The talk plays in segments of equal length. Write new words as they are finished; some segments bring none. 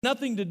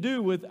Nothing to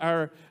do with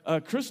our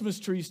Christmas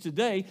trees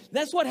today.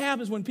 That's what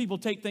happens when people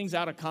take things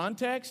out of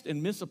context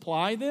and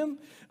misapply them.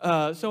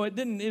 So it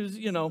was,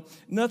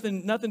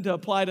 nothing to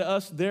apply to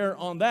us there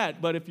on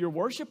that. But if you're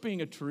worshiping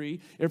a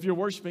tree, if you're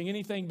worshiping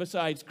anything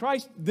besides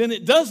Christ, then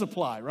it does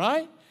apply,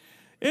 right?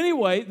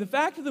 Anyway, the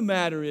fact of the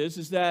matter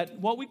is that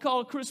what we call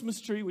a Christmas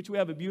tree, which we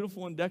have a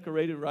beautiful and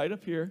decorated right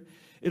up here,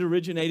 it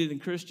originated in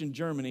Christian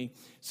Germany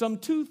some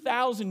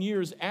 2,000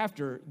 years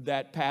after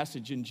that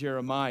passage in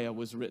Jeremiah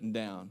was written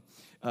down.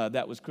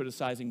 That was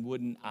criticizing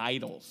wooden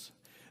idols.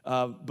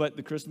 But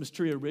the Christmas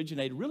tree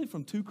originated really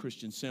from two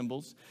Christian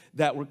symbols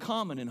that were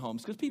common in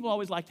homes, because people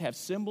always like to have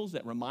symbols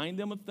that remind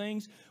them of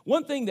things.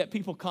 One thing that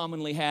people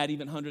commonly had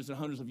even hundreds and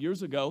hundreds of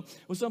years ago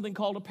was something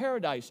called a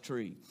paradise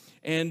tree.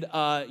 And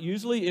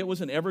usually it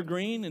was an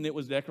evergreen, and it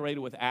was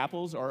decorated with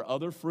apples or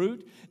other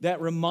fruit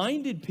that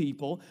reminded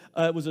people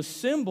it was a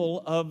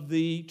symbol of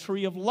the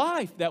tree of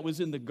life that was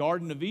in the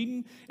Garden of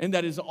Eden and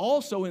that is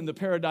also in the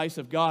paradise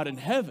of God in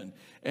heaven.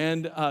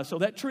 And so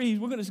that tree,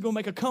 we're going to go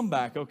make a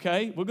comeback,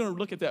 okay? We're going to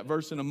look at that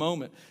verse in a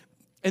moment.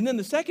 And then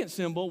the second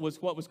symbol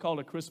was what was called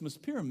a Christmas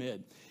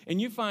pyramid.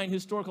 And you find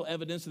historical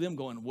evidence of them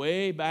going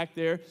way back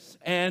there.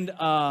 And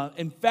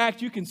in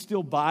fact, you can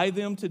still buy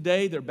them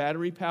today. They're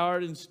battery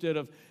powered instead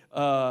of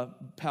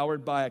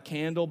powered by a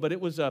candle. But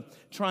it was a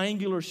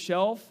triangular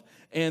shelf.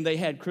 And they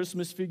had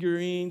Christmas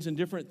figurines and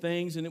different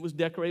things, and it was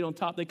decorated on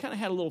top. They kind of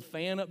had a little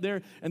fan up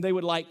there, and they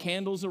would light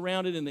candles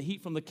around it, and the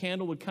heat from the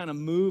candle would kind of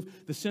move.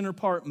 The center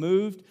part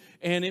moved,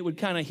 and it would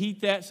kind of heat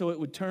that so it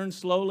would turn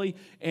slowly.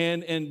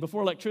 And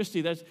before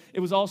electricity, it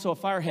was also a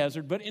fire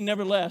hazard, but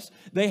nevertheless,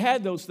 they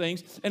had those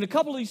things. And a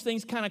couple of these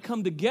things kind of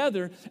come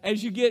together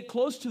as you get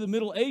close to the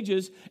Middle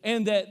Ages,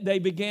 and that they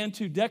began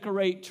to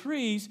decorate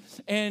trees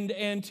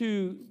and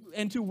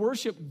to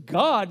worship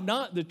God,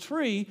 not the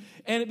tree,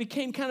 and it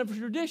became kind of a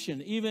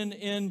tradition, even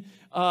in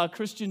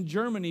Christian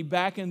Germany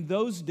back in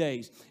those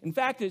days. In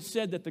fact, it's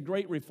said that the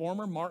great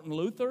reformer, Martin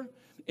Luther,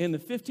 in the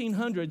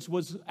 1500s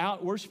was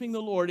out worshiping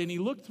the Lord, and he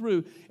looked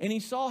through, and he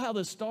saw how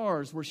the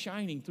stars were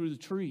shining through the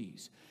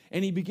trees,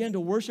 and he began to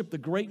worship the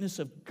greatness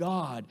of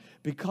God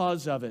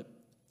because of it.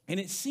 And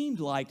it seemed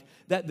like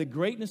that the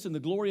greatness and the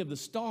glory of the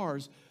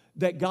stars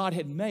that God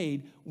had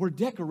made were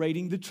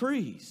decorating the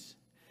trees.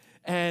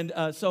 And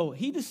so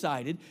he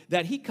decided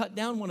that he cut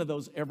down one of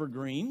those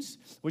evergreens,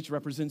 which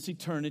represents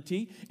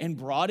eternity, and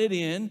brought it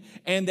in,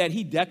 and that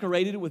he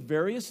decorated it with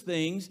various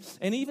things,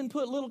 and even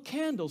put little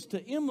candles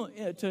to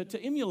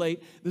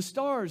emulate the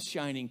stars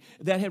shining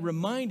that had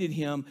reminded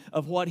him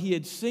of what he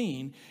had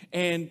seen.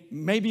 And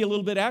maybe a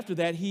little bit after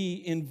that,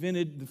 he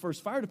invented the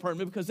first fire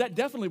department, because that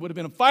definitely would have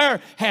been a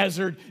fire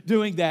hazard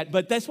doing that.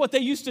 But that's what they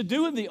used to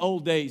do in the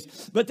old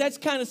days. But that's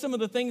kind of some of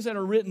the things that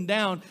are written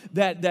down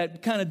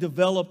that kind of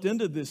developed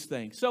into this thing.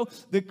 So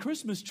the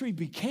Christmas tree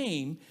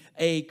became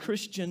a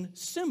Christian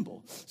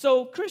symbol.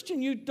 So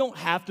Christian, you don't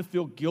have to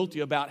feel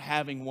guilty about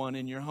having one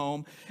in your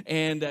home,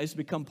 and it's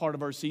become part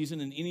of our season,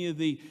 and any of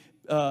the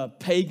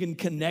pagan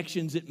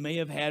connections it may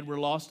have had were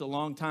lost a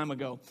long time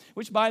ago.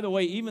 Which, by the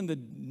way, even the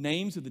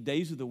names of the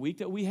days of the week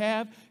that we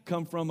have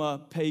come from a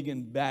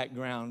pagan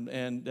background,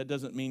 and that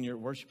doesn't mean you're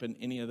worshiping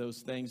any of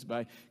those things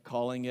by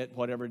calling it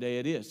whatever day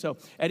it is. So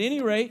at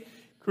any rate,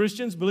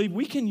 Christians believe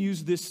we can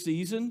use this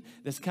season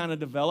that's kind of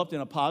developed in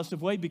a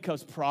positive way,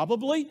 because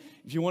probably,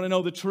 if you want to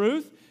know the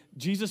truth,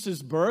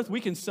 Jesus' birth, we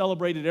can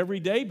celebrate it every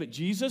day, but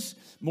Jesus,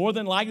 more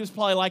than likely, there's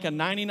probably like a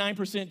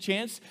 99%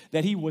 chance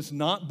that he was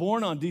not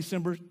born on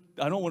December.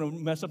 I don't want to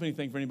mess up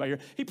anything for anybody here.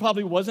 He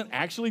probably wasn't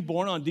actually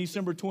born on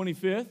December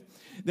 25th.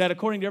 That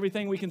according to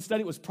everything we can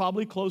study, it was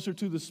probably closer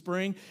to the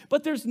spring.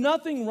 But there's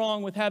nothing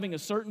wrong with having a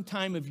certain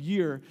time of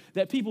year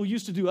that people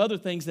used to do other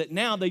things, that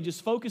now they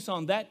just focus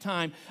on that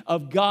time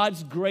of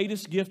God's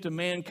greatest gift to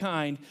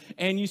mankind.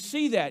 And you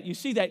see that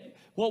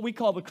what we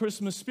call the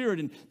Christmas spirit,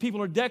 and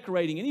people are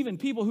decorating, and even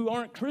people who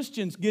aren't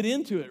Christians get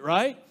into it,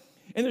 right?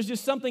 And there's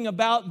just something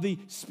about the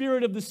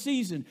spirit of the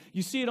season.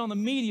 You see it on the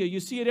media.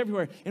 You see it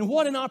everywhere. And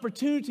what an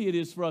opportunity it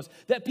is for us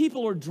that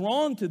people are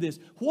drawn to this.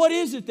 What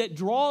is it that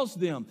draws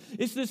them?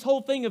 It's this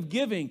whole thing of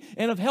giving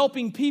and of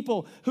helping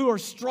people who are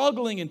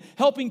struggling and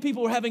helping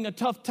people who are having a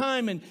tough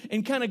time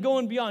and kind of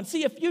going beyond.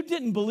 See, if you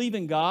didn't believe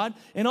in God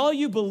and all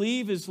you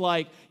believe is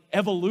like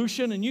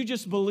evolution, and you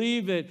just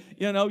believe that,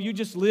 you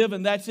just live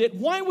and that's it,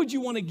 why would you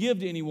want to give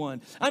to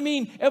anyone? I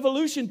mean,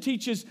 evolution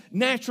teaches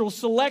natural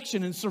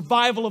selection and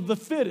survival of the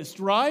fittest,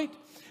 right?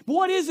 But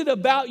what is it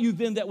about you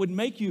then that would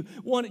make you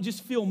want to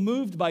just feel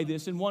moved by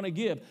this and want to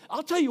give?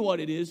 I'll tell you what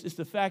it is. It's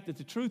the fact that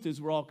the truth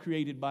is we're all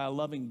created by a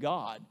loving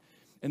God.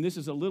 And this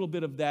is a little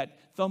bit of that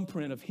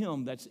thumbprint of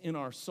Him that's in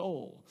our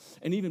soul.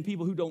 And even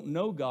people who don't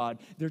know God,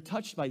 they're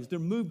touched by this. They're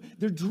moved.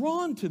 They're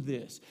drawn to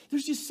this.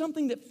 There's just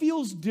something that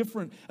feels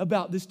different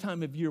about this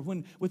time of year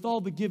with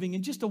all the giving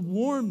and just a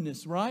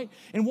warmness, right?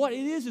 And what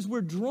it is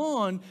we're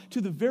drawn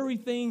to the very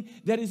thing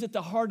that is at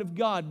the heart of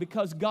God,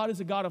 because God is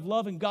a God of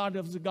love and God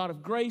is a God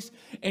of grace.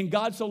 And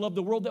God so loved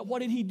the world that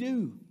what did He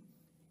do?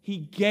 He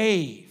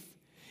gave.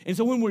 And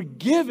so when we're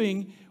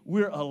giving,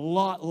 we're a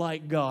lot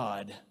like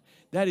God.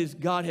 That is,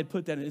 God had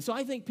put that in. And so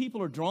I think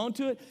people are drawn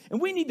to it,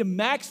 and we need to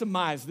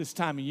maximize this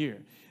time of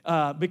year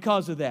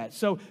because of that.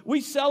 So we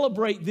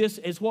celebrate this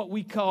as what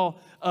we call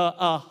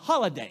a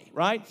holiday,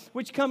 right?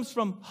 Which comes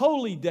from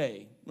holy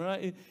day,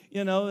 right?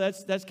 You know,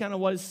 that's kind of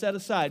what is set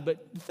aside.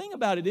 But the thing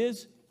about it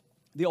is,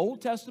 the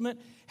Old Testament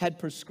had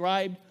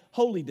prescribed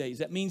holy days.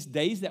 That means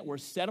days that were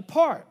set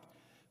apart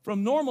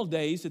from normal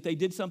days, that they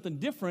did something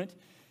different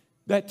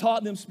that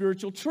taught them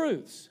spiritual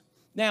truths.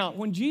 Now,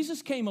 when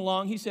Jesus came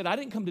along, he said, I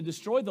didn't come to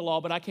destroy the law,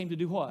 but I came to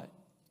do what?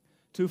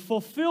 To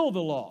fulfill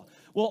the law.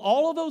 Well,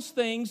 all of those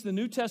things, the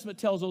New Testament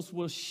tells us,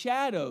 were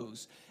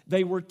shadows.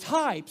 They were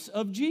types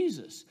of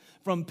Jesus.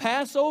 From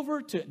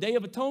Passover to Day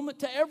of Atonement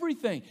to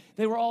everything.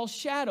 They were all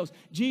shadows.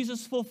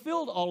 Jesus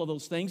fulfilled all of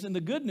those things. And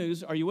the good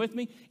news, are you with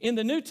me? In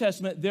the New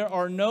Testament, there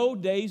are no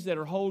days that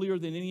are holier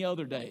than any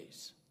other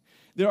days.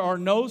 There are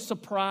no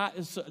subscribed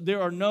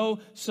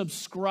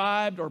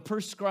or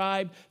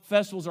prescribed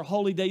festivals or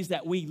holy days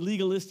that we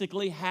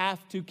legalistically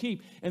have to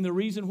keep. And the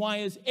reason why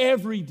is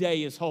every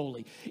day is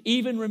holy.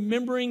 Even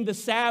remembering the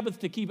Sabbath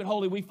to keep it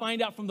holy. We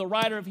find out from the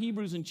writer of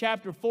Hebrews in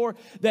chapter 4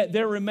 that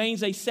there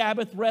remains a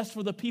Sabbath rest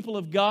for the people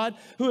of God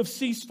who have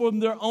ceased from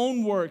their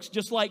own works,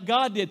 just like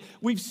God did.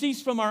 We've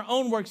ceased from our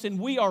own works, and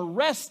we are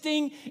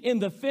resting in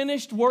the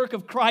finished work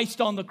of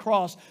Christ on the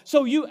cross.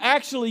 So you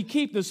actually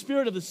keep the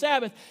spirit of the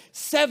Sabbath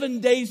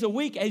 7 days a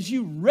week as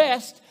you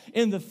rest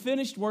in the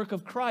finished work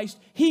of Christ.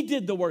 He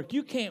did the work.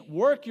 You can't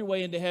work your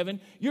way into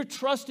heaven. You're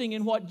trusting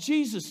in what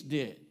Jesus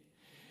did.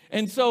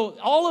 And so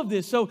all of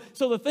this, so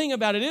the thing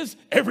about it is,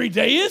 every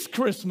day is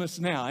Christmas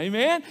now,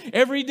 amen?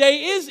 Every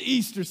day is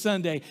Easter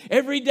Sunday.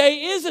 Every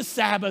day is a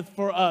Sabbath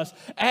for us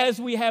as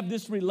we have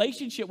this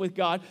relationship with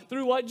God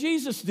through what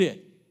Jesus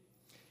did.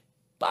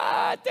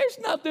 But there's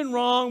nothing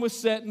wrong with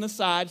setting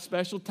aside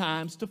special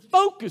times to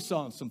focus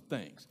on some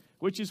things,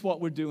 which is what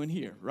we're doing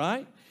here,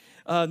 right?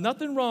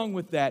 Nothing wrong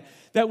with that.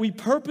 That we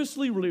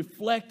purposely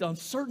reflect on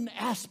certain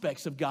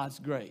aspects of God's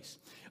grace.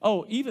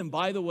 Oh, even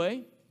by the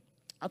way,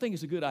 I think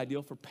it's a good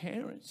idea for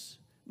parents,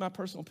 my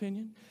personal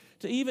opinion,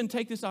 to even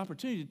take this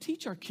opportunity to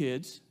teach our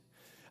kids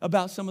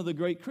about some of the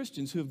great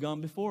Christians who have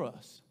gone before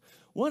us.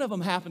 One of them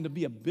happened to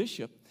be a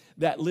bishop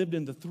that lived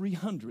in the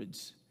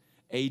 300s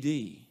AD.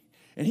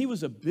 And he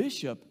was a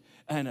bishop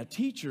and a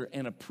teacher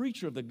and a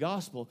preacher of the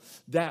gospel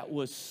that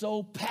was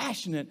so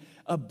passionate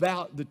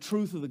about the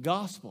truth of the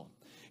gospel.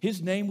 His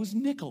name was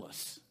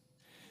Nicholas.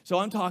 So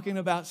I'm talking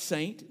about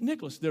Saint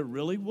Nicholas. There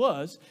really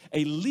was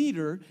a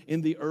leader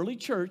in the early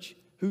church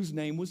whose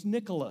name was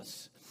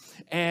Nicholas.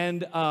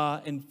 And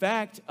in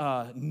fact,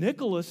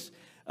 Nicholas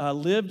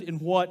lived in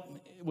what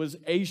was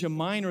Asia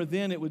Minor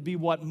then. It would be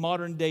what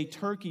modern-day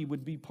Turkey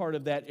would be part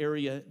of that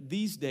area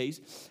these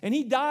days. And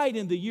he died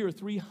in the year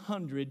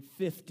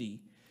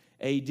 350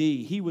 AD.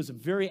 He was a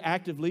very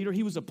active leader.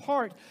 He was a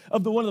part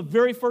of one of the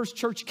very first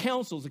church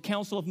councils, the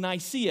Council of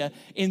Nicaea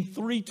in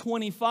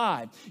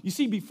 325. You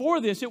see, before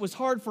this, it was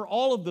hard for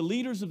all of the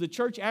leaders of the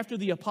church after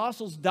the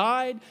apostles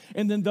died,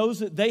 and then those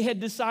that they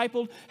had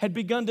discipled had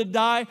begun to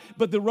die.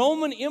 But the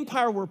Roman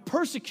Empire were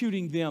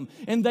persecuting them,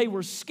 and they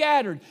were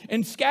scattered.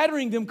 And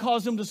scattering them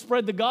caused them to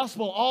spread the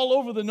gospel all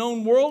over the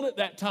known world at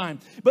that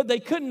time. But they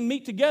couldn't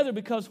meet together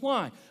because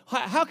why?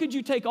 How could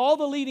you take all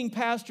the leading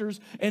pastors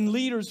and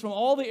leaders from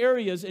all the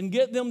areas and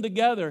get them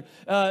together?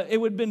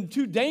 It would have been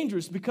too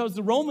dangerous because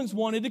the Romans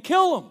wanted to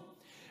kill them.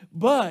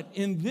 But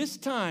in this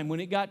time, when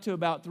it got to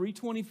about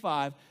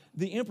 325,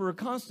 the Emperor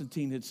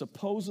Constantine had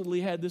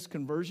supposedly had this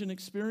conversion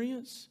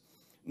experience.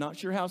 Not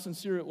sure how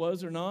sincere it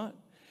was or not.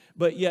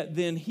 But yet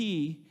then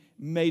he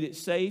made it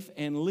safe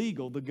and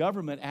legal. The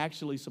government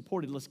actually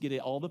supported, let's get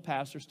all the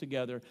pastors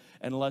together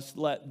and let's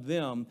let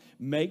them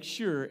make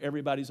sure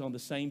everybody's on the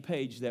same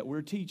page that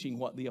we're teaching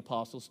what the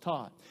apostles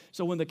taught.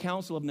 So when the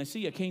Council of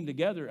Nicaea came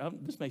together,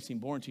 this may seem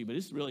boring to you, but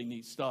it's really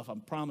neat stuff,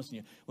 I'm promising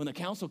you. When the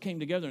council came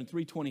together in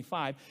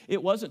 325,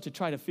 it wasn't to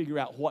try to figure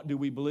out what do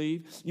we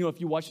believe. You know, if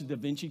you watch the Da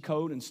Vinci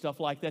Code and stuff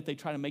like that, they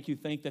try to make you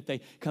think that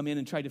they come in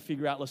and try to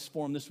figure out, let's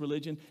form this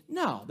religion.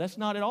 No, that's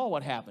not at all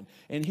what happened.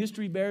 And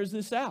history bears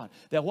this out,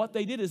 that what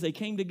they did is they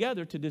came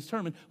together to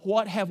determine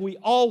what have we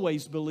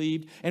always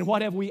believed and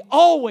what have we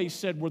always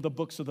said were the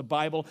books of the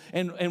Bible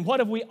and what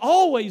have we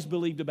always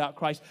believed about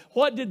Christ.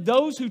 What did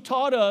those who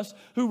taught us,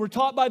 who were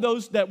taught by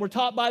those that were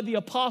taught by the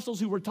apostles,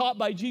 who were taught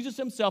by Jesus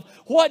himself,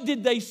 what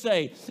did they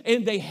say?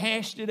 And they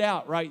hashed it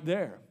out right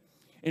there.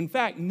 In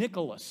fact,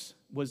 Nicholas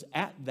was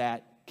at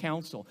that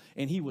council,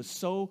 and he was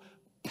so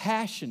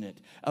passionate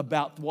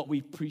about what we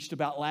preached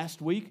about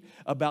last week,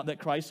 about that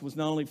Christ was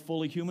not only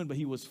fully human, but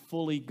he was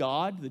fully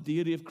God, the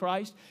deity of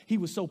Christ. He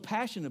was so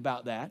passionate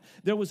about that.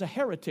 There was a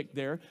heretic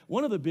there.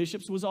 One of the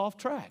bishops was off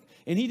track,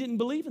 and he didn't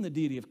believe in the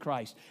deity of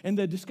Christ. And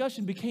the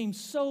discussion became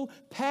so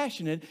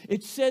passionate,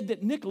 it said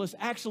that Nicholas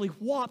actually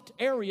whopped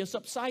Arius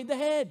upside the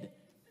head.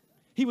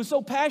 He was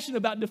so passionate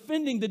about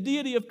defending the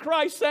deity of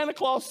Christ, Santa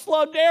Claus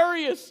slugged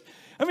Arius.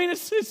 I mean,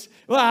 it's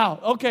wow.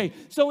 Okay,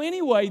 so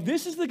anyway,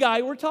 this is the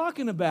guy we're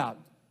talking about.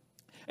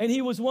 And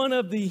he was one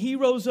of the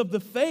heroes of the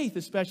faith,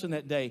 especially in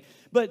that day.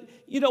 But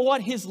you know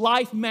what? His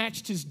life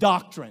matched his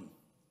doctrine.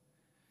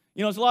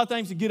 You know, it's a lot of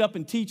things to get up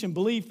and teach and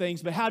believe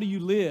things, but how do you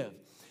live?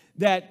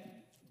 That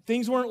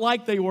things weren't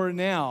like they were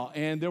now,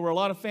 and there were a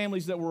lot of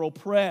families that were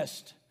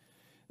oppressed.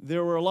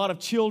 There were a lot of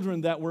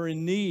children that were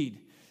in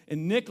need.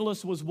 And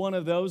Nicholas was one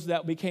of those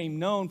that became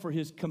known for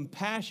his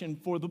compassion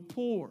for the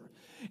poor,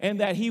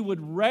 and that he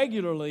would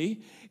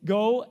regularly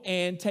go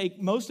and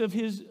take most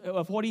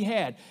of what he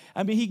had.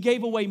 I mean, he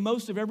gave away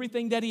most of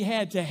everything that he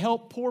had to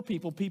help poor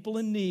people, people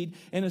in need,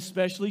 and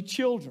especially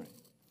children.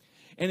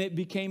 And it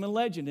became a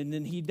legend, and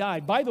then he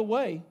died. By the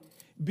way,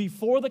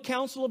 before the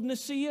Council of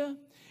Nicaea,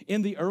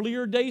 in the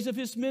earlier days of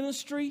his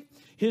ministry,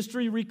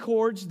 history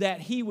records that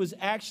he was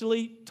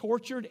actually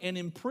tortured and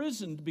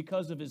imprisoned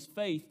because of his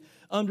faith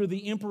under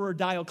the Emperor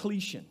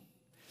Diocletian.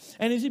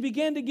 And as he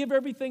began to give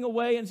everything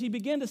away, and as he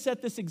began to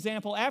set this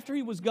example, after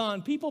he was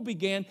gone, people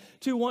began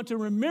to want to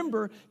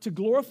remember to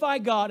glorify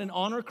God and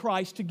honor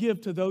Christ to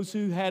give to those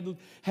who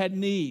had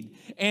need.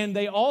 And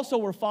they also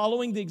were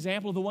following the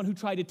example of the one who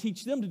tried to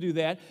teach them to do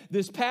that,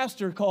 this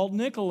pastor called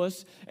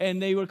Nicholas,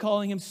 and they were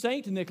calling him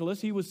Saint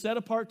Nicholas. He was set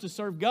apart to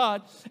serve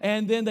God,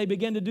 and then they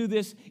began to do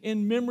this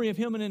in memory of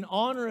him and in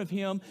honor of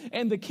him.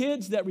 And the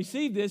kids that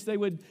received this, they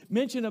would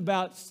mention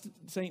about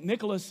Saint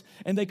Nicholas,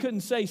 and they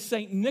couldn't say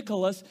Saint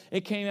Nicholas.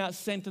 It came out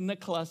Santa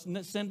Claus.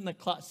 And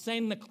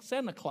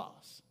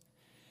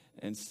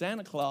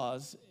Santa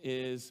Claus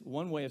is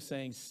one way of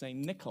saying Saint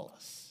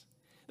Nicholas.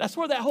 That's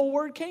where that whole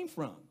word came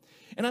from.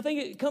 And I think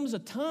it comes a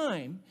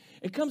time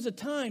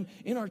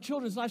in our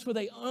children's lives where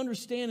they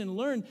understand and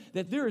learn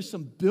that there is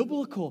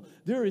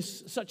there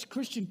is such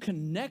Christian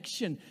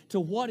connection to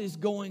what is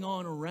going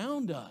on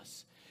around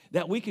us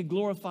that we could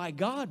glorify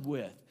God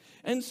with.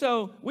 And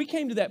so we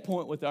came to that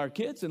point with our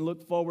kids and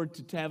look forward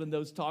to having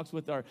those talks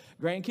with our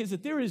grandkids,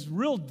 that there is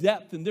real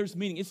depth and there's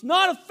meaning. It's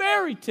not a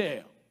fairy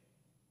tale.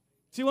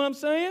 See what I'm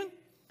saying?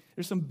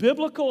 There's some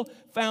biblical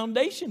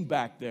foundation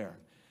back there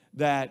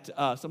that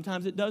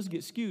sometimes it does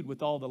get skewed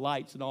with all the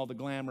lights and all the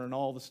glamour and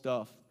all the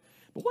stuff.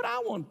 But what I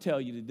want to tell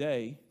you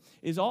today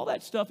is all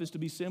that stuff is to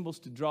be symbols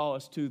to draw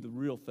us to the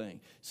real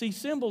thing. See,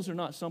 symbols are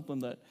not something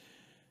that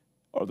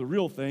are the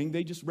real thing.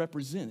 They just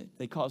represent it.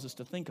 They cause us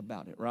to think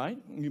about it, right?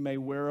 You may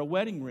wear a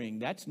wedding ring.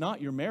 That's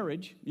not your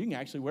marriage. You can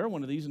actually wear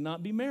one of these and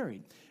not be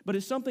married. But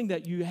it's something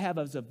that you have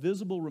as a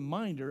visible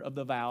reminder of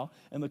the vow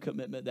and the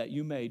commitment that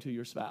you made to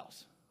your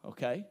spouse,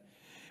 okay?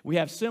 We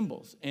have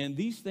symbols, and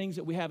these things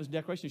that we have as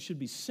decorations should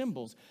be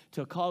symbols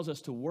to cause us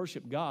to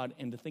worship God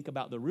and to think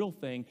about the real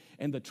thing.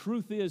 And the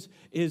truth is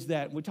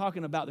that we're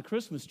talking about the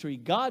Christmas tree.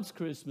 God's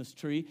Christmas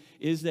tree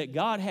is that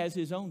God has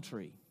his own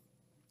tree.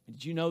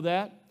 Did you know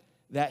that?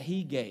 That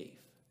he gave.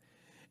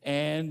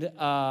 And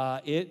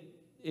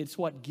it's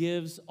what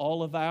gives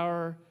all of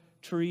our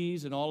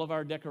trees and all of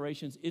our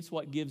decorations, it's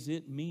what gives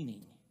it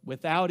meaning.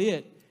 Without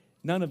it,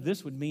 none of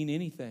this would mean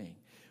anything.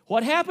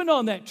 What happened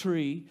on that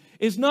tree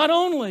is not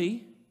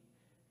only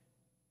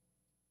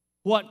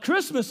what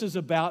Christmas is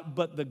about,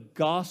 but the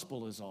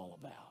gospel is all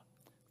about.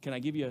 Can I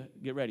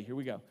get ready? Here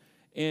we go.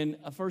 In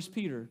 1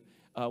 Peter,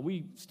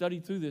 we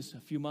studied through this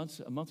a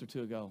month or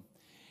two ago.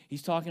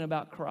 He's talking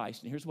about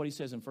Christ. And here's what he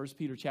says in 1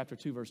 Peter chapter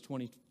 2, verse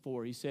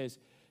 24. He says,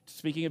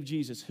 speaking of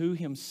Jesus,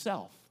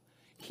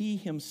 he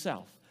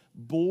himself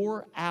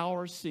bore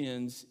our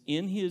sins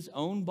in his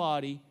own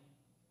body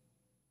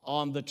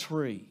on the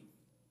tree,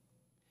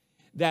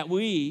 that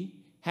we,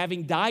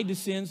 having died to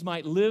sins,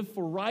 might live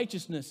for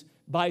righteousness,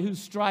 by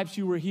whose stripes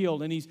you were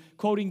healed. And he's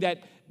quoting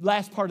that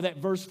last part of that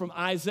verse from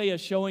Isaiah,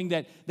 showing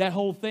that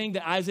whole thing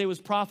that Isaiah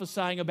was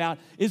prophesying about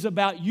is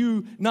about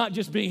you not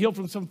just being healed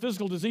from some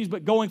physical disease,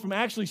 but going from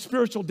actually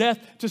spiritual death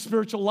to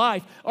spiritual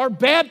life. Our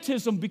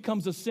baptism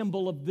becomes a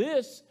symbol of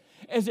this,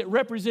 as it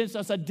represents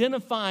us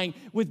identifying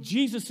with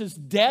Jesus'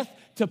 death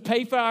to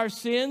pay for our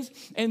sins,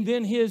 and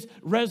then his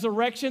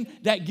resurrection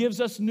that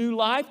gives us new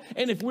life.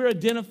 And if we're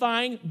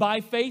identifying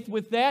by faith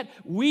with that,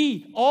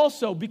 we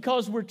also,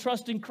 because we're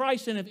trusting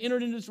Christ and have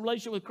entered into this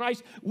relationship with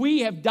Christ,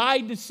 we have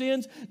died to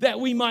sins that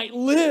we might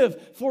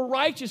live for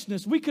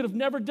righteousness. We could have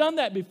never done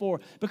that before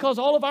because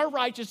all of our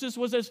righteousness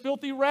was as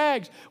filthy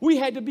rags. We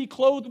had to be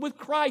clothed with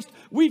Christ.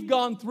 We've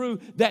gone through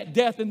that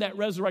death and that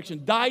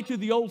resurrection, died to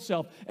the old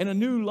self and a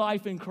new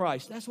life in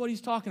Christ. That's what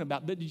he's talking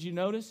about. But did you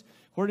notice?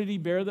 Where did he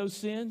bear those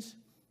sins?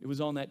 It was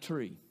on that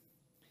tree.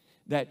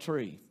 That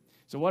tree.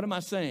 So what am I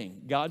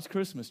saying? God's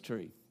Christmas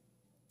tree,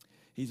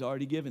 he's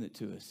already given it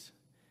to us,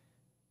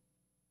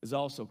 is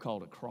also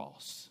called a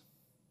cross.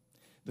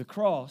 The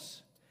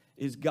cross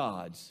is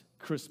God's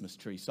Christmas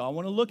tree. So I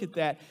want to look at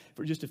that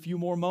for just a few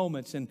more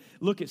moments and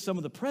look at some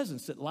of the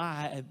presents that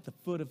lie at the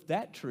foot of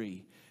that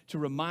tree to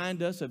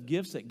remind us of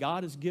gifts that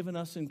God has given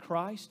us in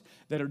Christ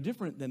that are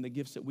different than the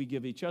gifts that we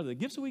give each other. The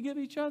gifts that we give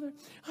each other,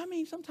 I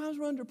mean, sometimes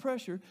we're under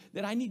pressure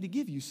that I need to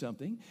give you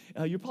something.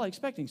 You're probably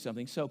expecting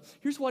something. So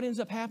here's what ends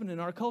up happening in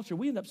our culture.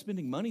 We end up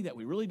spending money that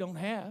we really don't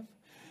have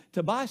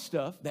to buy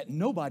stuff that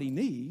nobody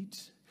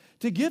needs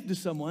to give to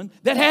someone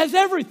that has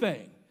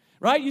everything.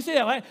 Right? You see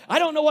that? I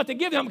don't know what to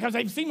give them because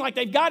they seem like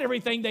they've got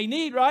everything they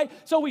need, right?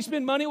 So we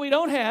spend money we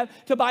don't have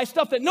to buy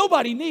stuff that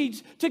nobody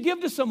needs to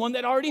give to someone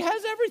that already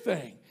has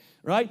everything.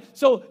 right?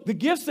 So the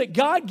gifts that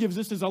God gives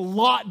us is a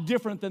lot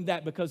different than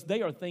that because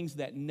they are things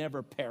that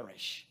never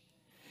perish.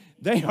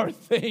 They are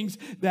things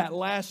that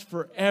last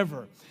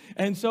forever.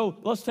 And so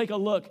let's take a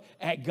look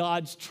at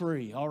God's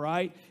tree, all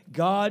right?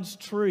 God's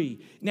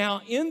tree.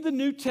 Now, in the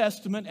New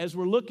Testament, as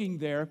we're looking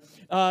there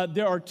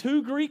are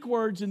two Greek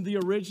words in the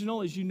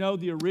original. As you know,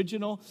 the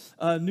original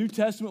New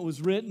Testament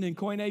was written in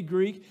Koine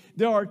Greek.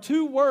 There are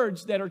two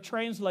words that are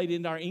translated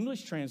in our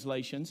English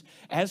translations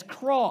as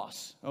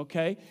cross,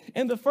 okay?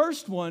 And the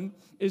first one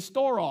is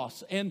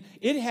stauros, and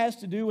it has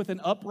to do with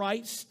an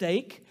upright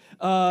stake,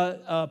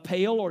 a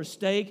pail or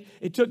stake.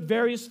 It took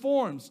various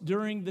forms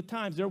during the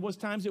times. There was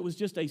times it was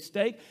just a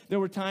stake. There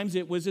were times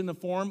it was in the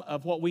form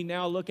of what we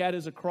now look at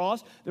as a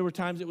cross. There were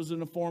times it was in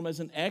the form as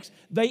an X.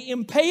 They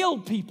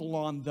impaled people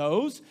on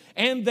those,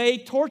 and they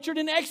tortured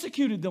and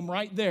executed them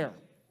right there.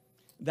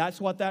 That's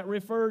what that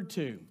referred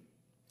to.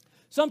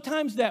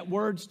 Sometimes that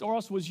word,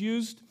 stauros, was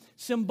used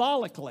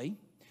symbolically,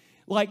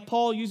 like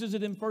Paul uses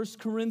it in 1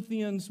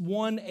 Corinthians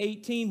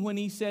 1:18 when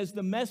he says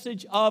the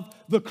message of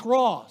the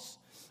cross.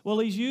 Well,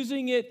 he's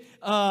using it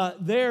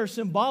there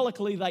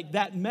symbolically, like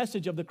that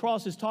message of the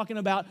cross is talking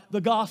about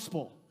the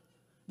gospel,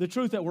 the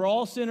truth that we're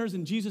all sinners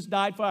and Jesus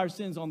died for our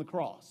sins on the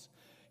cross.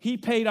 He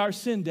paid our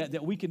sin debt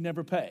that we could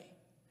never pay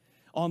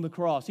on the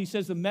cross. He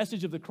says the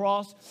message of the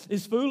cross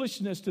is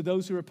foolishness to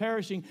those who are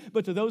perishing,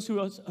 but to those who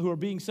are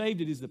being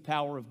saved, it is the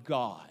power of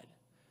God.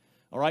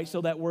 All right,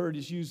 so that word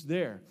is used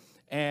there.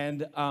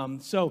 And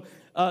so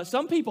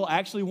some people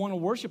actually want to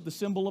worship the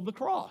symbol of the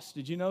cross.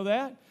 Did you know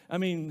that? I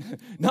mean,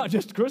 not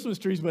just Christmas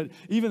trees, but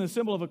even the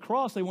symbol of a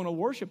cross, they want to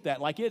worship that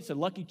like it's a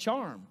lucky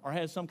charm or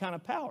has some kind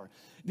of power.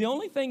 The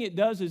only thing it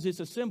does is it's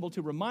a symbol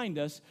to remind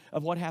us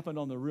of what happened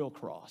on the real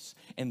cross.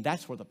 And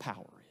that's where the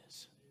power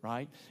is,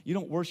 right? You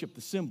don't worship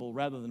the symbol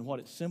rather than what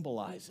it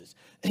symbolizes.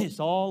 It's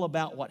all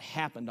about what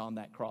happened on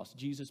that cross,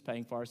 Jesus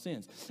paying for our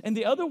sins. And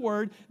the other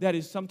word that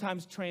is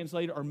sometimes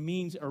translated or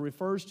means or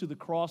refers to the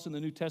cross in the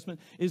New Testament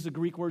is the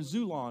Greek word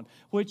zulon,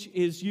 which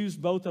is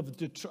used both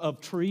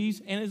of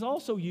trees and is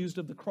also used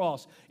of the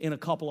cross in a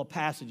couple of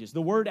passages.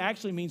 The word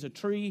actually means a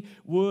tree,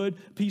 wood,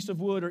 piece of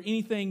wood, or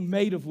anything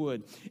made of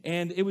wood.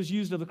 And it was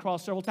used of the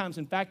cross several times.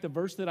 In fact, the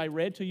verse that I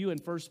read to you in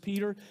 1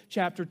 Peter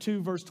chapter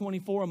 2, verse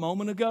 24 a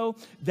moment ago,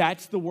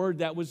 that's the word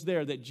that was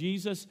there, that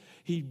Jesus,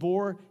 he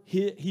bore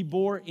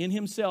in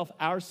himself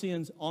our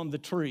sins on the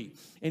tree.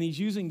 And he's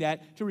using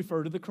that to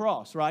refer to the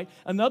cross, right?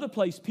 Another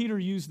place Peter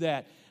used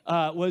that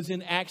was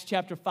in Acts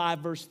chapter 5,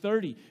 verse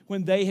 30,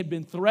 when they had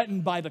been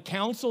threatened by the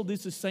council. This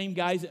is the same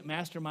guys that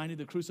masterminded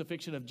the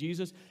crucifixion of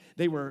Jesus.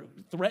 They were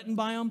threatened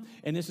by them,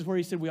 and this is where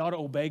he said we ought to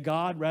obey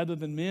God rather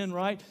than men,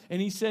 right?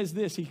 And he says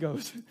this, he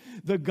goes,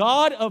 the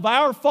God of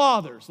our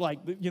fathers, like,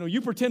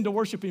 you pretend to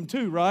worship him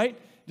too, right?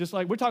 Just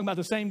like we're talking about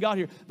the same God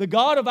here. The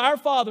God of our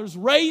fathers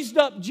raised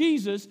up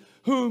Jesus,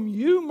 whom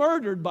you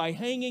murdered by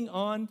hanging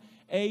on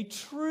a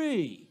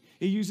tree.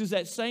 He uses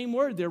that same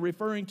word there,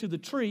 referring to the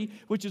tree,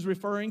 which is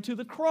referring to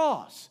the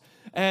cross.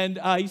 And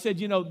he said,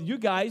 you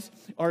guys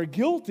are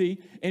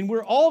guilty, and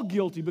we're all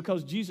guilty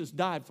because Jesus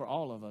died for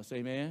all of us.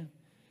 Amen.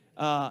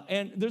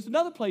 And there's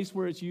another place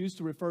where it's used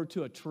to refer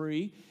to a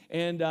tree,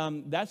 and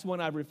that's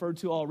one I've referred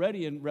to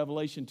already in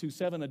Revelation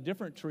 2:7. A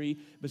different tree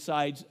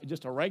besides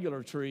just a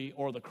regular tree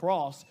or the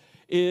cross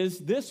is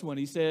this one.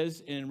 He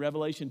says in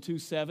Revelation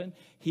 2:7,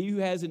 he who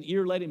has an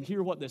ear, let him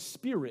hear what the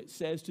Spirit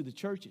says to the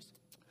churches.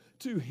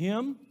 To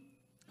him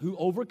who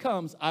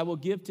overcomes, I will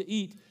give to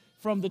eat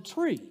from the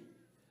tree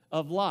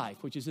of life,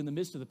 which is in the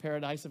midst of the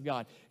paradise of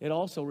God. It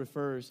also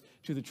refers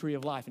to the tree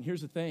of life. And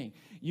here's the thing.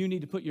 You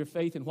need to put your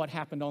faith in what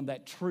happened on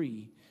that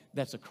tree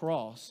that's a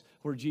cross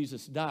where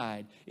Jesus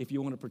died if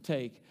you want to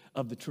partake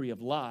of the tree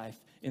of life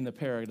in the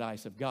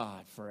paradise of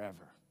God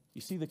forever.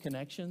 You see the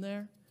connection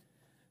there?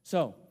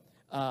 So,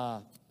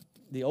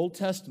 the Old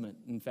Testament,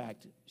 in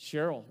fact,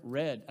 Cheryl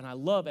read, and I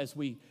love as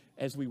we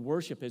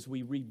worship, as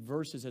we read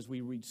verses, as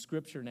we read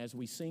Scripture, and as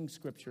we sing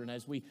Scripture, and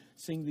as we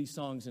sing these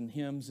songs and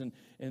hymns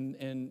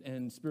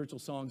and spiritual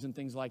songs and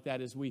things like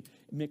that, as we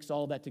mix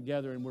all that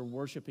together and we're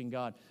worshiping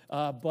God.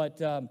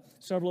 But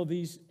several of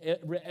these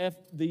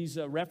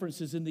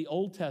references in the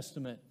Old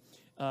Testament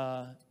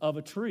of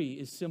a tree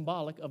is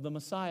symbolic of the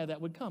Messiah that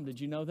would come.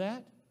 Did you know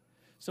that?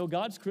 So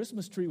God's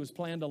Christmas tree was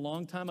planned a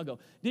long time ago.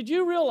 Did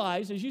you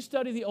realize, as you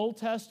study the Old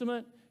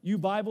Testament, you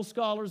Bible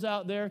scholars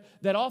out there,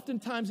 that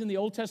oftentimes in the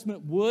Old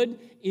Testament, wood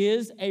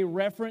is a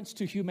reference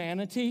to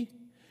humanity?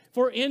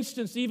 For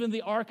instance, even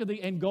the Ark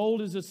and gold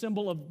is a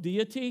symbol of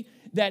deity,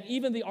 that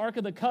even the Ark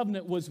of the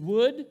Covenant was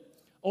wood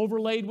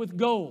overlaid with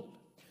gold.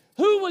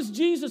 Who was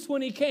Jesus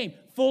when he came?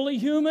 Fully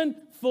human,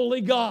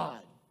 fully God.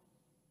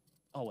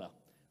 Oh, well,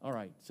 all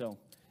right, so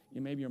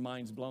maybe your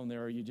mind's blown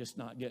there or you're just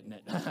not getting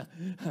it.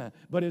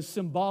 But it's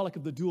symbolic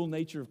of the dual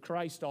nature of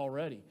Christ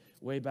already,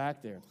 way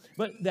back there.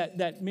 But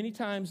that many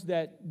times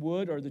that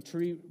wood or the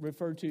tree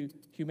referred to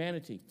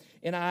humanity.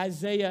 In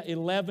Isaiah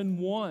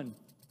 11:1,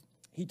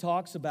 he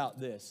talks about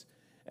this.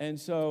 And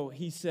so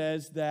he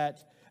says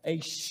that a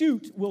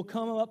shoot will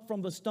come up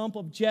from the stump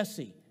of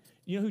Jesse.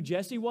 You know who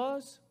Jesse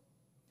was?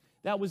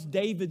 That was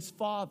David's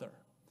father.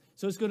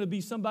 So it's going to be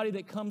somebody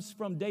that comes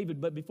from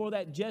David. But before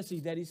that,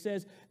 Jesse, that he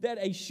says that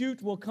a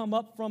shoot will come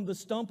up from the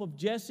stump of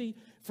Jesse.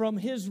 From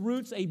his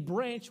roots, a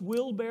branch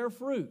will bear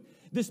fruit.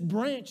 This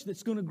branch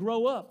that's going to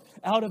grow up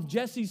out of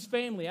Jesse's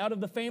family, out of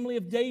the family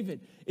of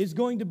David, is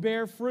going to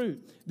bear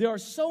fruit. There are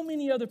so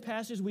many other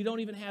passages, we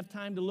don't even have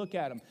time to look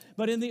at them.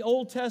 But in the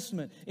Old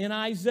Testament, in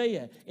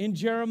Isaiah, in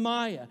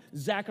Jeremiah,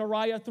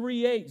 Zechariah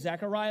 3:8,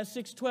 Zechariah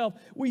 6:12,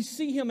 we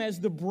see him as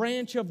the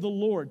branch of the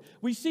Lord.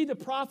 We see the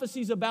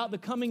prophecies about the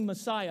coming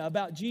Messiah,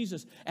 about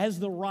Jesus, as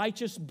the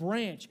righteous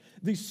branch,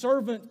 the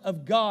servant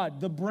of God,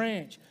 the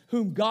branch,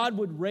 whom God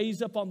would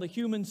raise up on the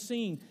human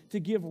scene to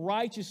give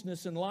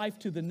righteousness and life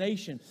to the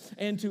nation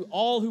and to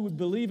all who would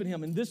believe in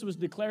him. And this was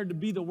declared to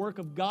be the work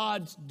of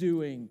God's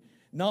doing,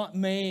 not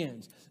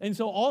man's. And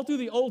so all through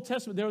the Old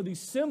Testament, there are these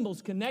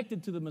symbols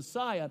connected to the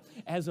Messiah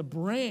as a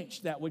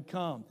branch that would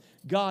come.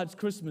 God's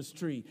Christmas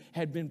tree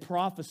had been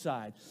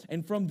prophesied.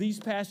 And from these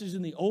passages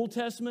in the Old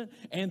Testament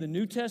and the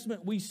New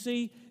Testament, we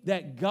see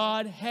that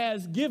God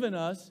has given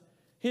us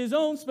his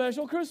own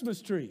special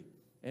Christmas tree.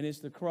 And it's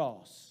the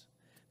cross,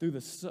 through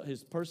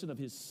his person of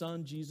his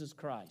Son, Jesus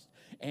Christ,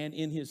 and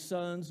in his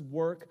Son's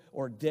work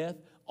or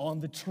death on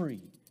the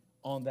tree,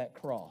 on that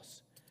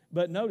cross.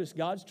 But notice,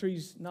 God's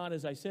tree's not,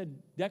 as I said,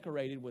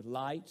 decorated with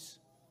lights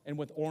and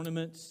with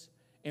ornaments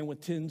and with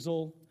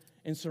tinsel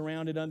and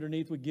surrounded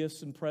underneath with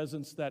gifts and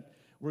presents that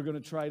we're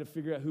going to try to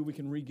figure out who we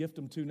can re-gift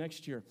them to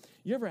next year.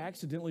 You ever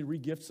accidentally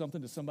re-gift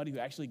something to somebody who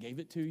actually gave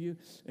it to you,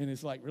 and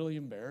it's like really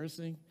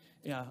embarrassing?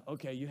 Yeah,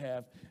 okay, you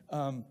have.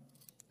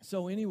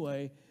 So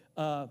anyway,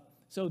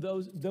 so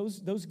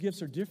those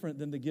gifts are different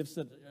than the gifts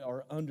that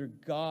are under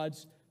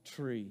God's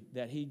tree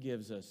that he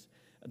gives us.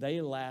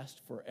 They last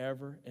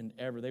forever and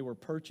ever. They were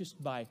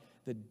purchased by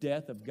the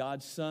death of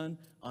God's Son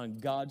on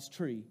God's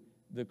tree,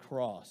 the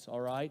cross, all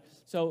right?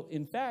 So,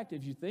 in fact,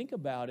 if you think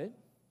about it,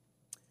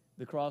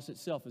 the cross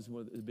itself is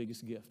the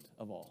biggest gift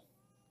of all,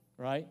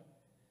 right?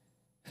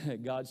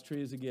 God's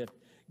tree is a gift.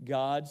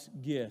 God's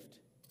gift,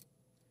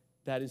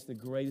 that is the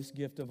greatest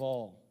gift of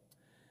all.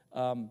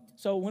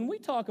 So when we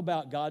talk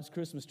about God's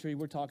Christmas tree,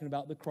 we're talking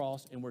about the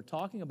cross, and we're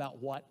talking about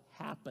what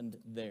happened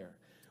there.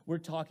 We're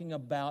talking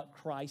about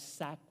Christ's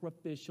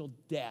sacrificial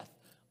death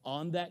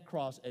on that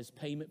cross as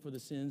payment for the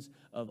sins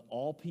of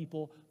all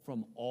people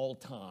from all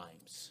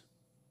times.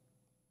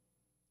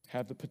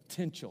 Have the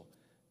potential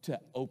to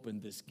open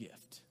this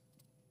gift.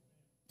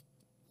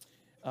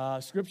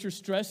 Scripture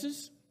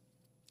stresses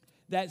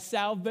that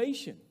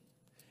salvation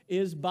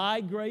is by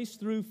grace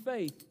through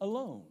faith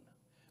alone.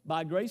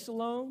 By grace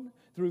alone,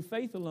 through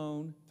faith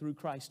alone, through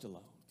Christ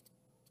alone.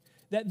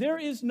 That there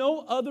is no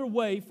other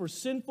way for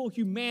sinful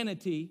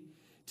humanity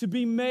to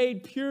be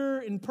made pure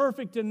and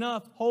perfect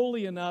enough,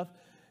 holy enough,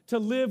 to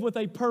live with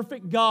a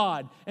perfect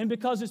God. And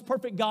because this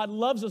perfect God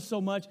loves us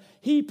so much,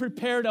 he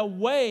prepared a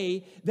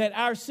way that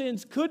our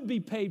sins could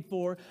be paid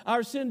for,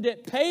 our sin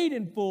debt paid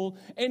in full.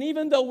 And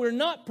even though we're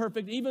not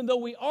perfect, even though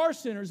we are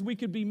sinners, we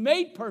could be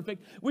made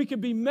perfect, we could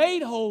be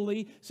made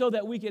holy so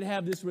that we could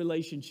have this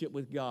relationship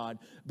with God.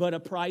 But a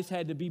price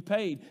had to be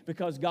paid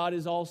because God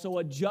is also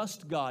a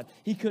just God.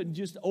 He couldn't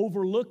just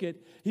overlook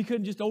it. He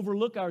couldn't just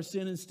overlook our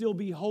sin and still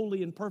be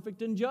holy and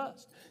perfect and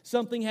just.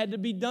 Something had to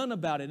be done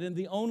about it. And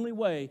the only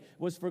way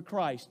was for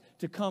Christ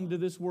to come to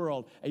this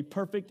world, a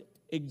perfect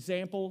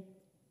example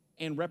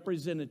and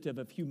representative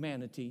of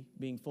humanity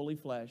being fully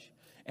flesh,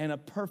 and a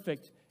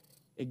perfect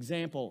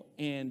example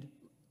and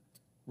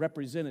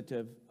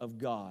representative of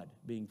God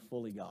being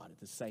fully God at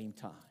the same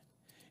time.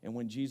 And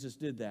when Jesus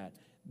did that,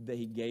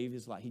 he gave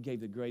his life. He gave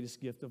the greatest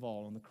gift of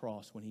all on the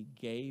cross when he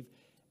gave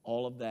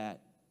all of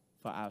that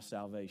for our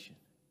salvation.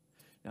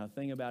 Now, the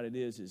thing about it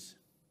is,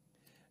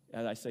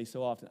 as I say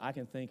so often, I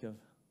can think of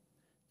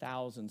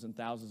thousands and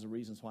thousands of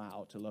reasons why I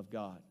ought to love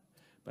God.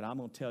 But I'm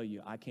going to tell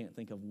you, I can't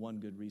think of one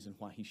good reason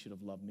why he should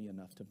have loved me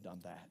enough to have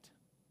done that.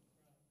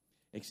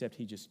 Except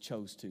he just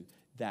chose to.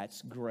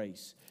 That's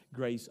grace.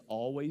 Grace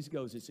always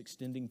goes. It's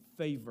extending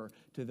favor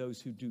to those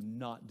who do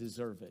not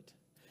deserve it.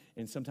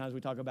 And sometimes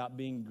we talk about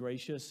being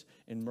gracious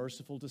and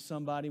merciful to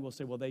somebody. We'll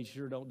say, well, they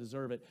sure don't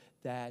deserve it.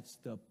 That's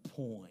the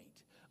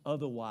point.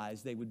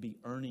 Otherwise, they would be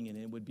earning it.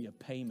 It would be a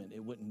payment.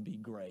 It wouldn't be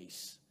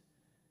grace.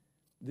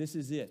 This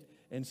is it.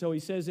 And so he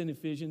says in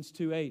Ephesians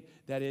 2:8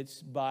 that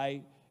it's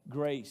by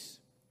grace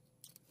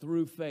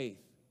through faith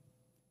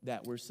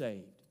that we're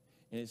saved.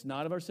 And it's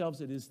not of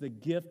ourselves, it is the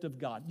gift of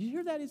God. You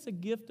hear that? It's a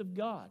gift of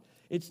God.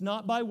 It's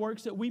not by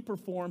works that we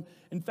perform.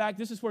 In fact,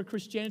 this is where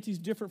Christianity is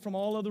different from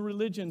all other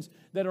religions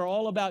that are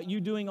all about you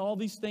doing all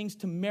these things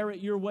to merit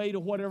your way to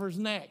whatever's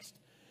next.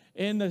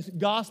 In the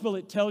gospel,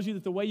 it tells you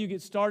that the way you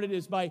get started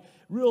is by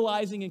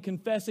realizing and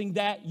confessing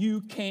that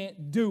you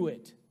can't do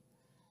it.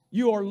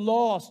 You are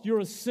lost. You're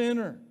a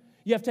sinner.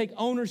 You have to take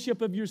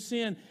ownership of your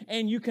sin,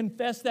 and you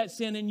confess that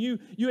sin, and you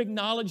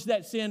acknowledge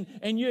that sin,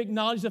 and you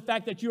acknowledge the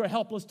fact that you are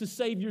helpless to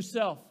save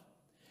yourself.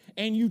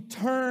 And you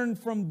turn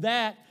from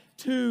that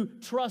to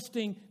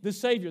trusting the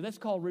Savior. That's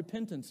called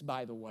repentance,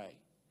 by the way.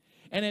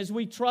 And as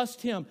we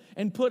trust Him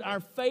and put our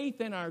faith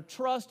and our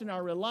trust and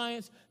our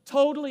reliance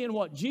totally in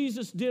what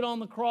Jesus did on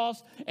the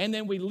cross, and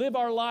then we live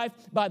our life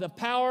by the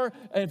power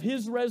of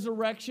His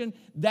resurrection,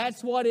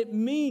 that's what it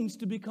means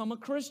to become a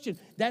Christian.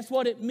 That's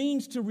what it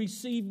means to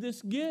receive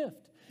this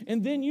gift.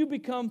 And then you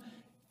become,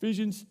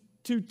 Ephesians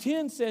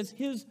 2:10 says,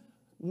 His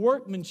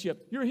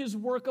workmanship. You're His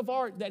work of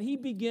art, that He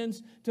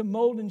begins to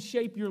mold and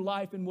shape your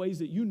life in ways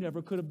that you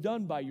never could have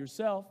done by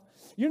yourself.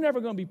 You're never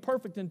going to be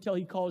perfect until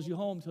He calls you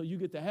home, until you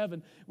get to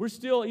heaven. We're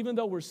still, even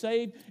though we're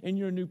saved and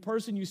you're a new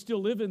person, you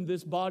still live in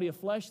this body of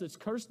flesh that's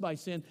cursed by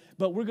sin,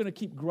 but we're going to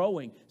keep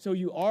growing. So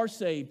you are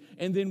saved,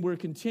 and then we're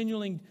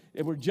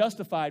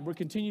justified. We're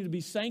continuing to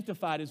be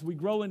sanctified as we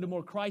grow into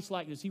more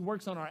Christ-likeness. He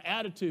works on our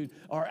attitude,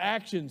 our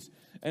actions,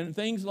 and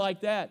things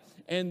like that.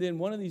 And then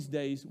one of these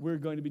days, we're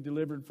going to be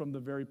delivered from the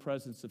very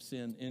presence of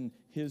sin in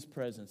His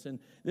presence. And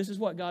this is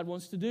what God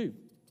wants to do.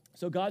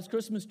 So God's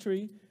Christmas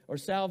tree, or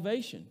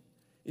salvation,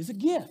 is a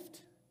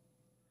gift.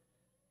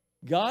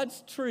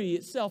 God's tree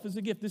itself is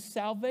a gift. This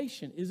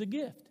salvation is a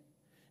gift.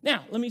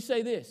 Now, let me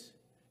say this.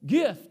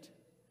 Gift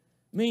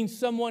means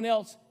someone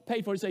else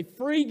paid for it. It's a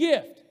free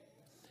gift.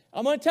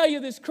 I'm going to tell you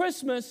this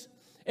Christmas,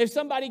 if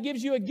somebody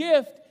gives you a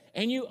gift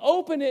and you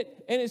open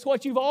it and it's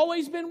what you've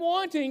always been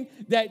wanting,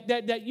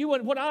 that you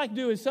want, what I like to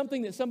do is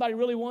something that somebody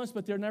really wants,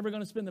 but they're never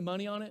going to spend the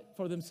money on it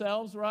for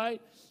themselves, right?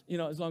 You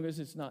know, as long as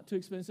it's not too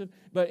expensive.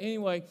 But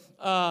anyway,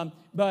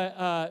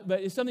 but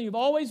it's something you've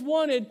always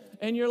wanted,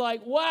 and you're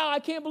like, wow, I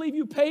can't believe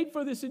you paid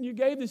for this and you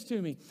gave this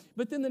to me.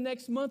 But then the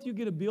next month you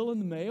get a bill in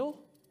the mail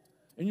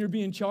and you're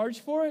being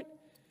charged for it.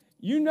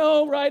 You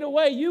know right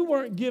away you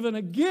weren't given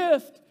a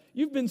gift.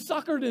 You've been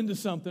suckered into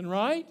something,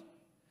 right?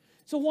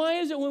 So why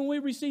is it when we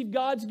receive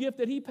God's gift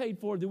that He paid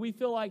for that we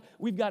feel like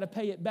we've got to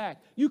pay it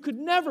back? You could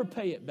never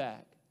pay it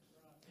back.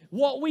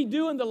 What we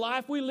do in the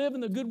life we live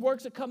and the good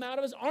works that come out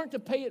of us aren't to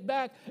pay it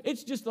back.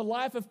 It's just the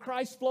life of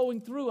Christ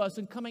flowing through us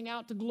and coming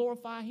out to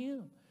glorify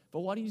Him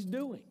for what He's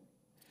doing.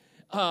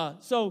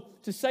 So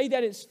to say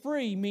that it's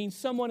free means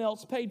someone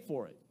else paid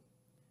for it.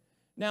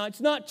 Now,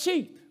 it's not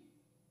cheap,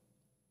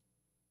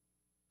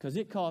 because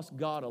it costs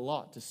God a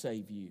lot to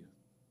save you.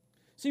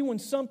 See, when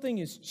something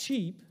is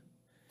cheap,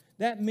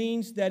 that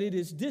means that it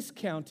is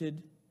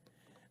discounted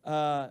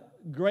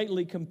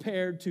greatly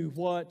compared to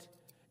what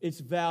its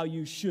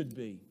value should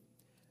be.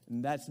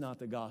 And that's not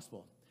the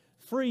gospel.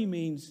 Free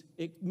means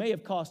it may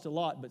have cost a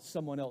lot, but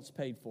someone else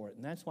paid for it.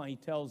 And that's why He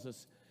tells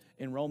us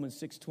in Romans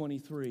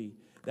 6:23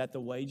 that the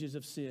wages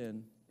of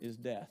sin is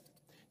death.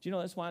 Do you know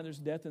that's why there's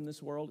death in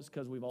this world? It's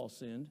because we've all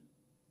sinned.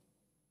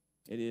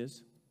 It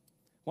is.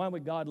 Why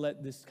would God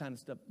let this kind of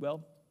stuff?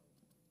 Well,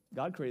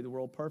 God created the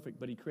world perfect,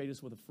 but He created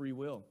us with a free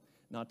will.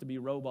 Not to be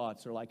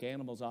robots or like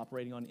animals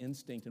operating on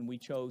instinct, and we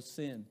chose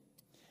sin.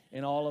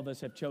 And all of us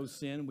have chose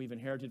sin. We've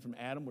inherited from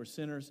Adam. We're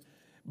sinners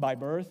by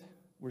birth.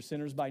 We're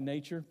sinners by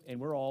nature, and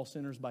we're all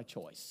sinners by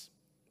choice.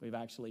 We've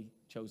actually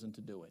chosen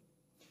to do it.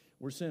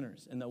 We're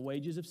sinners, and the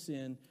wages of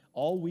sin,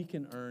 all we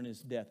can earn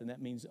is death, and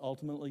that means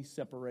ultimately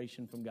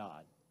separation from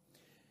God.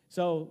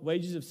 So,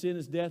 wages of sin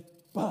is death,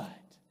 but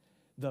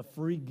the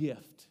free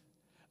gift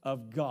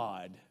of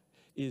God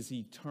is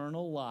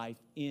eternal life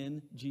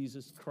in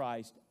Jesus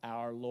Christ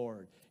our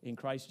Lord. In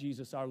Christ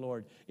Jesus our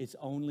Lord. It's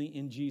only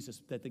in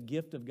Jesus that the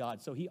gift of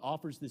God. So He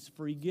offers this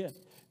free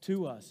gift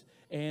to us.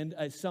 And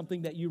it's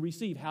something that you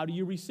receive. How do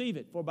you receive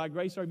it? For by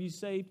grace are you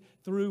saved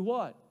through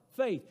what?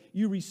 Faith.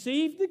 You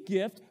receive the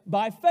gift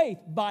by faith,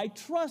 by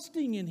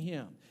trusting in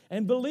Him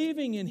and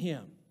believing in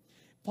Him.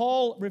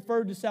 Paul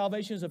referred to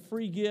salvation as a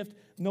free gift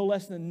no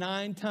less than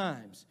 9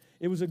 times.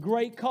 It was a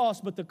great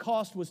cost, but the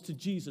cost was to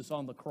Jesus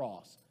on the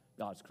cross.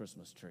 God's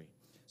Christmas tree.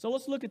 So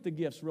let's look at the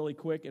gifts really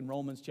quick in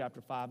Romans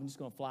chapter 5. I'm just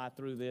going to fly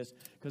through this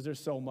because there's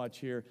so much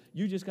here.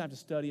 You just have to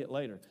study it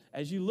later.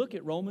 As you look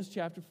at Romans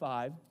chapter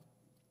 5,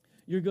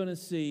 you're going to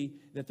see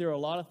that there are a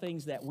lot of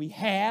things that we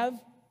have,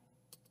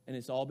 and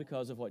it's all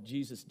because of what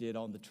Jesus did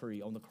on the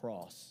tree, on the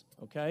cross.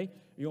 Okay?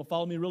 You're going to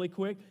follow me really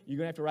quick? You're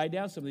going to have to write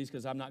down some of these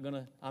because I'm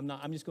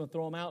just going to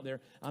throw them out there.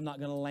 I'm not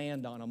going to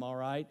land on them, all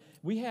right?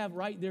 We have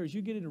right there, as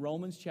you get into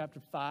Romans chapter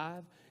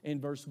 5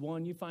 and verse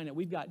 1, you find that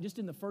we've got, just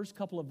in the first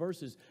couple of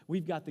verses,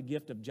 we've got the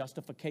gift of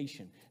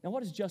justification. Now,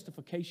 what does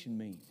justification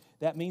mean?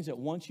 That means that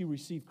once you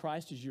receive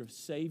Christ as your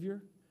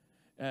Savior,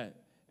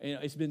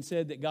 it's been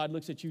said that God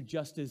looks at you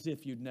just as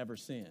if you'd never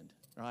sinned.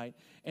 Right?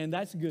 And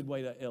that's a good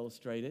way to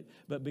illustrate it.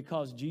 But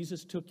because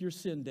Jesus took your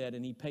sin debt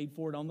and He paid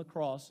for it on the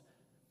cross,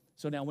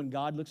 so now when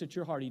God looks at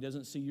your heart, He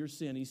doesn't see your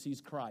sin, He sees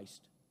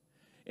Christ.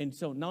 And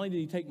so not only did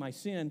He take my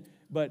sin,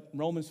 but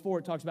Romans 4,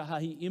 it talks about how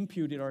He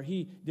imputed or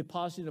He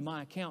deposited in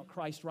my account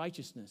Christ's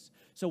righteousness.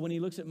 So when He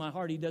looks at my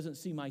heart, He doesn't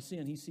see my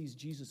sin, He sees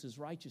Jesus'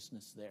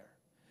 righteousness there.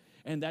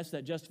 And that's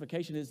that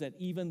justification, is that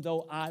even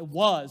though I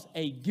was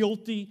a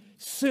guilty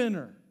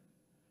sinner,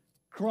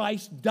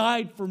 Christ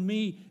died for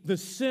me, the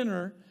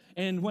sinner.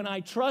 And when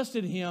I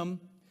trusted Him,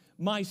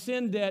 my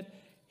sin debt,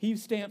 He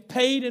stamped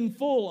paid in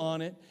full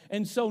on it.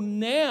 And so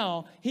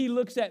now He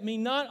looks at me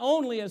not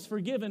only as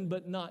forgiven,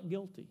 but not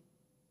guilty.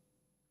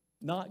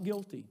 Not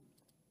guilty.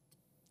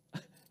 I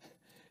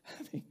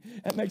mean,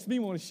 That makes me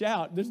want to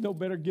shout. There's no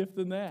better gift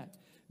than that.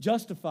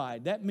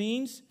 Justified. That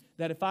means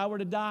that if I were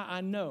to die,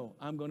 I know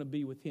I'm going to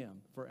be with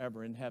Him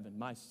forever in heaven.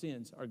 My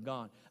sins are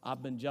gone.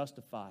 I've been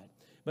justified.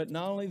 But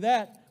not only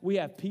that, we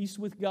have peace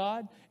with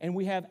God and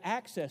we have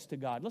access to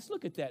God. Let's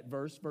look at that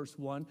verse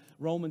 1,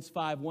 Romans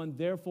 5:1.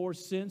 Therefore,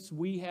 since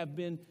we have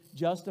been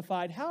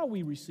justified, how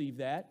we receive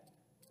that?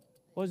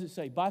 What does it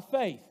say? By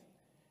faith,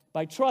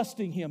 by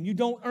trusting Him. You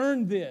don't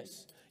earn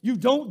this. You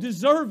don't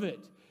deserve it.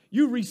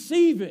 You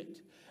receive it.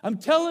 I'm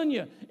telling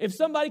you, if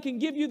somebody can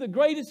give you the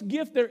greatest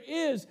gift there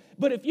is,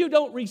 but if you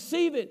don't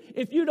receive it,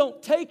 if you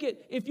don't take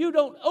it, if you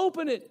don't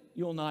open it,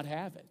 you'll not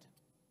have it.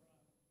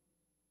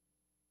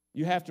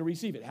 You have to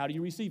receive it. How do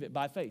you receive it?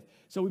 By faith.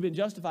 So we've been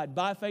justified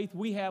by faith.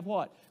 We have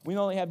what? We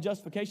not only have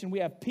justification, we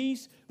have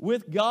peace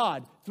with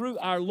God through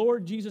our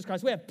Lord Jesus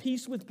Christ. We have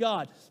peace with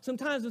God.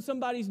 Sometimes when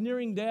somebody's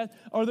nearing death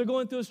or they're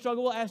going through a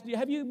struggle, we'll ask you,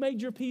 have you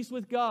made your peace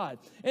with God?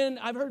 And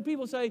I've heard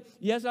people say,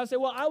 yes. I say,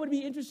 well, I would be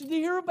interested to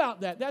hear about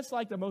that. That's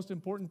like the most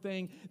important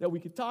thing that we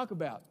could talk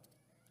about.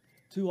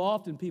 Too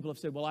often people have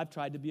said, well, I've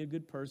tried to be a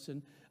good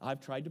person.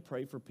 I've tried to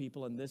pray for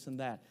people and this and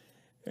that.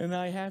 And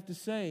I have to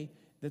say,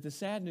 that the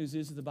sad news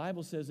is that the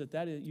Bible says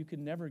that you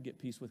can never get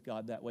peace with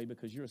God that way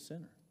because you're a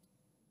sinner.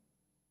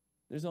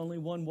 There's only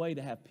one way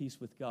to have peace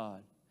with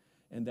God,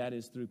 and that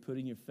is through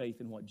putting your faith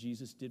in what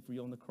Jesus did for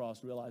you on the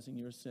cross, realizing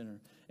you're a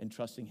sinner, and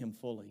trusting Him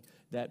fully.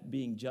 That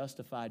being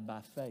justified by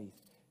faith,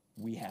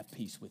 we have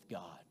peace with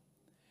God.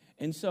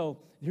 And so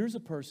here's a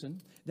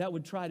person that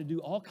would try to do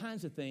all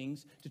kinds of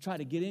things to try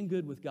to get in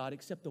good with God,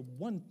 except the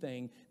one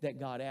thing that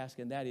God asks,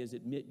 and that is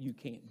admit you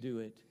can't do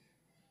it,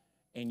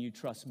 and you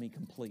trust me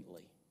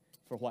completely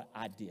for what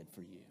I did for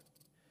you.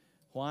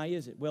 Why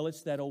is it? Well,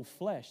 it's that old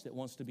flesh that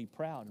wants to be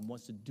proud and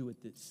wants to do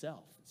it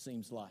itself, it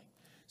seems like.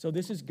 So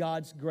this is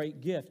God's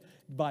great gift.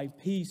 By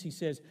peace, He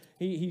says,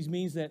 He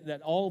means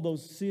that all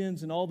those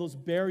sins and all those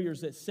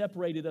barriers that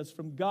separated us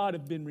from God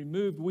have been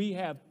removed. We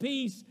have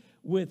peace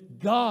with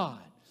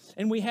God.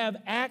 And we have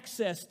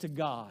access to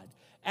God.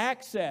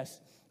 Access.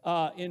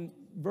 In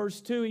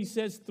verse 2, he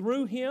says,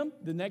 through Him,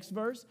 the next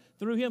verse,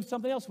 through Him,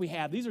 something else we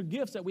have. These are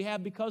gifts that we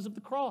have because of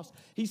the cross.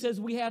 He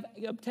says we have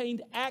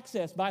obtained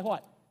access by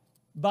what?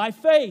 By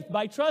faith,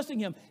 by trusting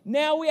Him.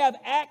 Now we have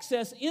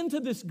access into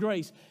this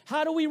grace.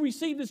 How do we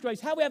receive this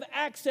grace? How do we have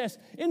access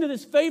into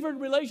this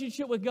favored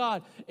relationship with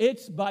God?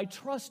 It's by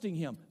trusting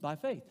Him, by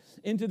faith,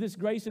 into this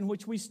grace in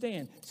which we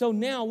stand. So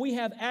now we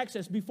have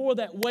access. Before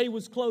that way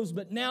was closed,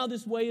 but now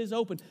this way is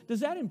open.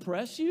 Does that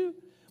impress you?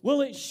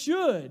 Well, it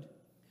should.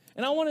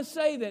 And I want to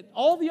say that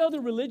all the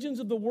other religions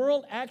of the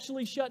world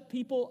actually shut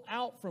people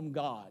out from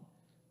God.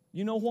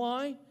 You know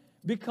why?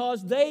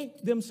 Because they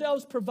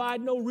themselves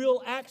provide no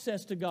real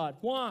access to God.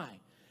 Why?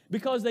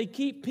 Because they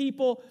keep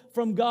people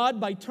from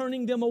God by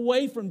turning them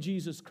away from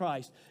Jesus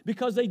Christ.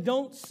 Because they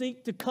don't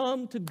seek to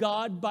come to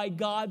God by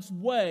God's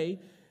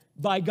way,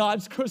 by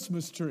God's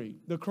Christmas tree,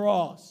 the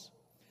cross.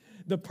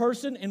 The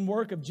person and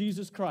work of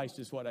Jesus Christ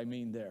is what I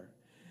mean there.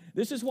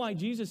 This is why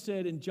Jesus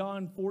said in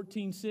John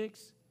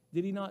 14:6,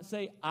 did He not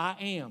say, I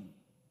am?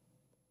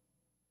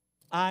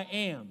 I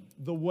am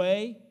the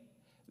way,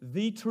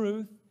 the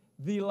truth,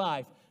 the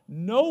life.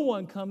 No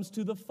one comes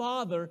to the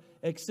Father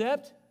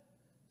except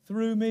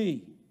through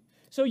me.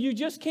 So you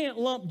just can't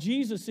lump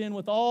Jesus in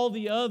with all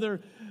the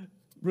other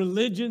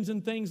religions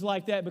and things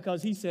like that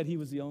because He said He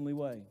was the only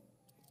way.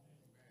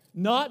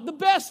 Not the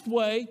best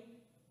way,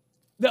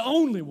 the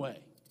only way.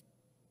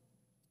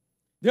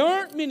 There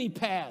aren't many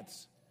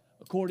paths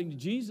according to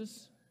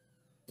Jesus.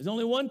 There's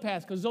only one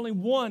path because there's only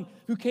one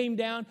who came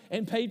down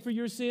and paid for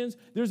your sins.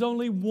 There's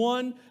only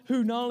one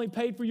who not only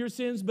paid for your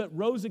sins but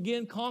rose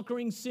again,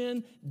 conquering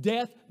sin,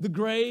 death, the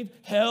grave,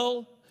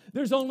 hell.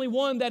 There's only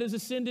one that has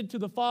ascended to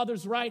the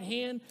Father's right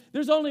hand.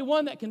 There's only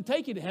one that can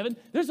take you to heaven.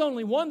 There's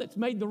only one that's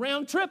made the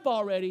round trip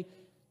already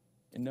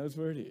and knows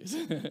where it is.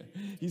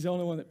 He's the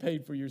only one that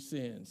paid for your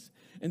sins.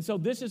 And so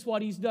this is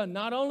what He's done.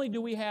 Not only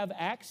do we have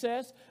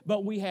access,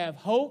 but we have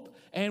hope,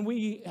 and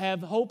we have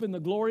hope in the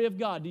glory of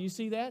God. Do you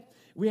see that?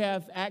 We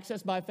have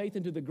access by faith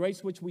into the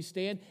grace which we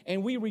stand,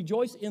 and we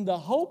rejoice in the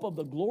hope of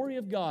the glory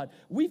of God.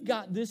 We've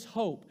got this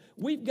hope.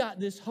 We've got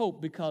this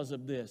hope because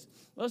of this.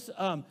 Let's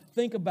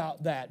think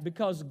about that,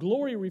 because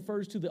glory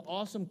refers to the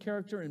awesome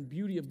character and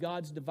beauty of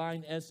God's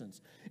divine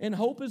essence. And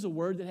hope is a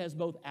word that has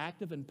both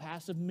active and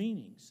passive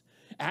meanings.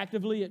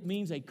 Actively, it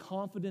means a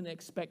confident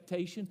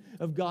expectation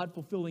of God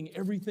fulfilling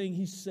everything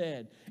He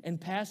said. And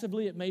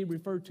passively, it may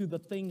refer to the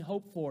thing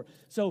hoped for.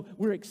 So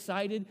we're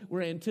excited,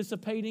 we're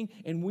anticipating,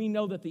 and we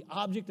know that the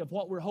object of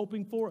what we're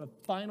hoping for, a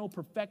final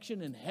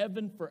perfection in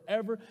heaven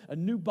forever, a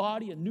new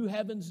body, a new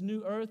heavens,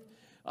 new earth,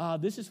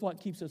 this is what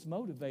keeps us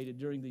motivated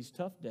during these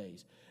tough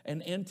days.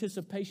 An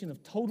anticipation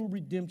of total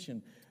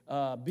redemption,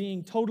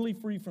 being totally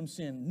free from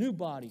sin, new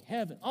body,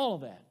 heaven, all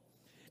of that.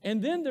 And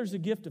then there's a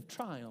gift of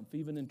triumph,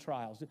 even in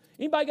trials.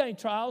 Anybody got any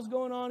trials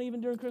going on even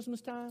during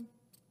Christmas time?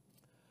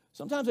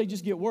 Sometimes they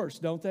just get worse,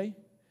 don't they?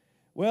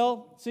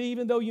 Well, see,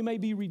 even though you may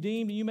be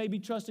redeemed and you may be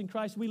trusting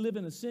Christ, we live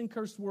in a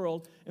sin-cursed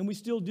world, and we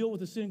still deal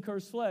with a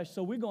sin-cursed flesh,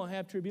 so we're going to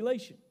have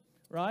tribulation.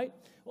 right?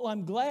 Well,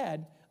 I'm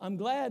glad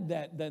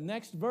that the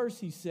next verse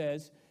he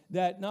says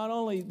that not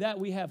only that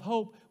we have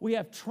hope, we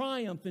have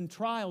triumph in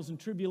trials and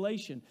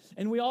tribulation.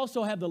 And we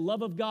also have the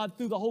love of God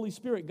through the Holy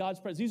Spirit, God's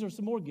presence. These are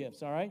some more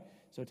gifts, all right?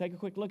 So take a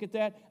quick look at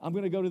that. I'm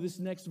going to go to this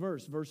next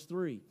verse, verse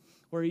 3,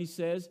 where he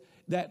says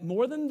that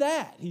more than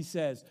that, he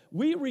says,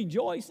 we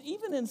rejoice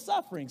even in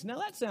sufferings. Now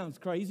that sounds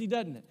crazy,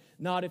 doesn't it?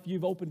 Not if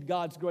you've opened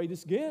God's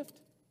greatest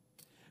gift.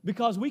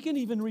 Because we can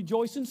even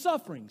rejoice in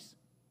sufferings.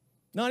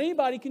 Not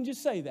anybody can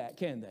just say that,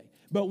 can they?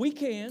 But we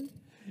can.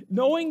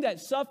 Knowing that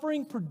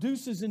suffering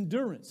produces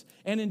endurance,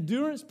 and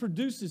endurance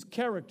produces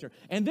character.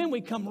 And then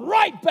we come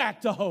right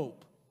back to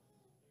hope.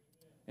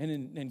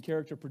 And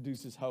character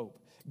produces hope.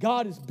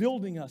 God is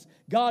building us.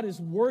 God is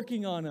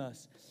working on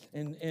us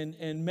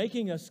and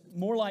making us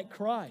more like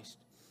Christ.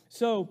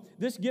 So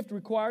this gift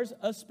requires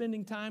us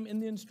spending time in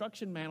the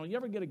instruction manual. You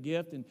ever get a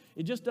gift and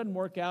it just doesn't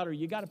work out, or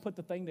you got to put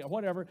the thing there,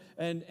 whatever.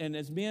 And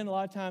as men, a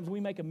lot of times we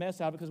make a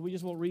mess out of it because we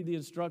just won't read the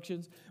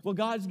instructions. Well,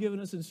 God's given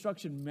us an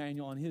instruction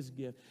manual on His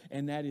gift,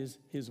 and that is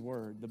His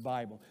Word, the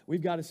Bible.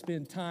 We've got to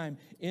spend time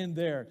in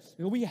there.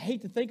 You know, we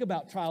hate to think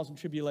about trials and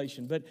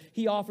tribulation, but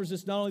He offers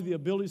us not only the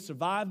ability to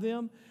survive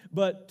them,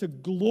 but to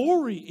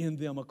glory in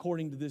them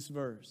according to this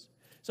verse.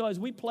 So as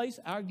we place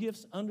our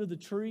gifts under the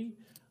tree,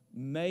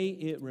 may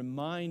it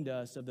remind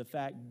us of the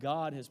fact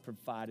God has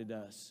provided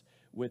us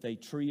with a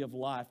tree of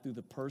life through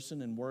the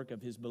person and work of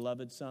His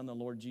beloved Son, the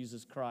Lord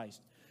Jesus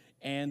Christ.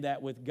 And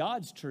that with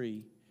God's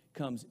tree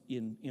comes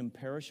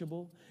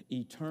imperishable,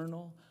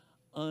 eternal,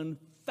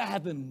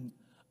 unfathomable.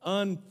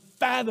 I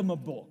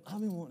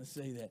don't even want to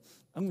say that.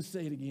 I'm going to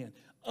say it again.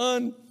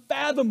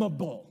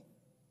 Unfathomable.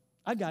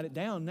 I got it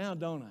down now,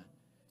 don't I?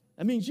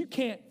 That means you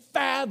can't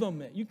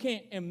fathom it. You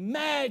can't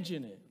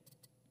imagine it.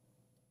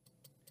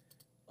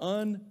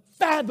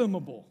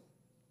 Unfathomable.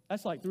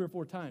 That's like 3 or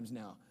 4 times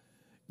now.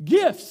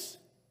 Gifts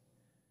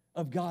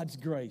of God's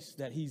grace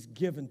that He's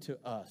given to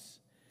us.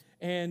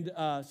 And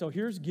so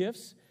here's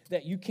gifts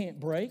that you can't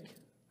break.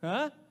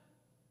 Huh?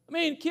 I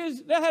mean,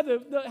 kids, they have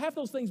half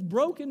those things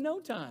broke in no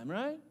time,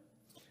 right?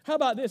 How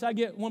about this? I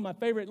get one of my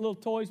favorite little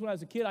toys when I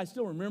was a kid. I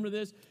still remember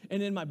this.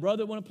 And then my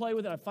brother want to play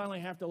with it. I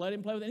finally have to let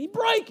him play with it. And he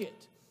break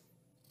it.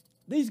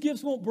 These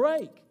gifts won't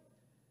break.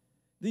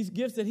 These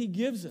gifts that He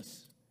gives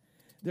us.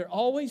 They're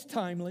always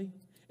timely,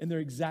 and they're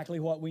exactly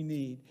what we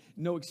need.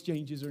 No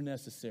exchanges are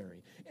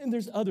necessary. And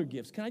there's other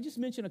gifts. Can I just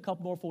mention a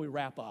couple more before we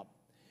wrap up?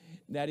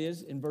 That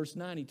is, in verse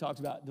 9, he talks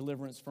about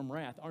deliverance from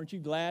wrath. Aren't you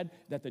glad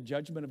that the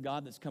judgment of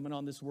God that's coming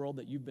on this world,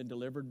 that you've been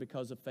delivered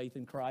because of faith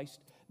in Christ?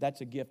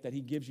 That's a gift that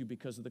He gives you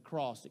because of the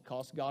cross. It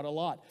cost God a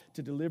lot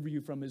to deliver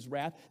you from His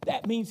wrath.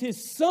 That means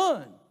His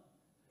Son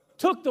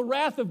took the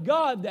wrath of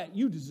God that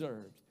you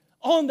deserved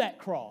on that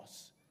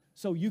cross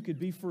so you could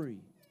be free.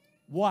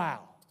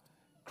 Wow.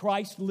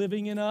 Christ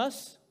living in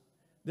us.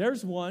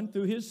 There's one,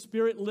 through His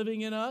Spirit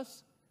living in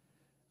us.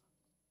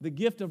 The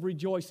gift of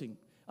rejoicing.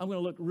 I'm going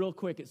to look real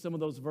quick at some of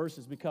those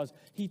verses because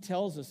he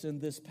tells us in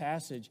this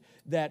passage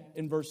that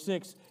in verse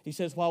 6, he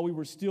says, while we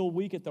were still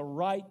weak, at the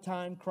right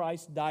time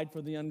Christ died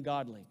for the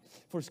ungodly.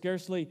 For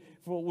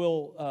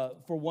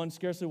one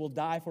scarcely will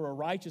die for a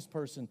righteous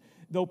person,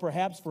 though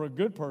perhaps for a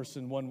good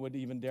person one would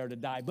even dare to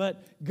die.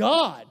 But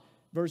God,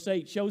 verse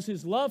 8, shows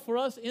His love for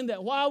us in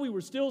that while we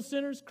were still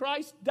sinners,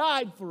 Christ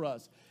died for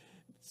us.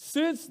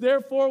 Since,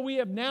 therefore, we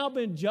have now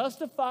been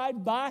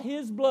justified by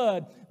His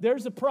blood,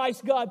 there's a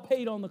price God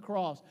paid on the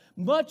cross.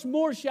 Much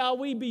more shall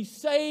we be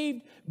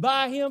saved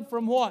by Him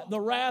from what? The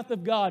wrath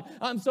of God.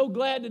 I'm so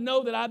glad to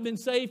know that I've been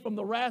saved from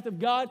the wrath of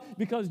God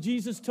because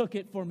Jesus took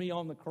it for me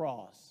on the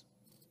cross.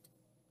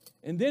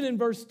 And then in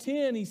verse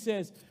 10, he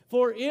says,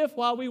 for if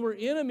while we were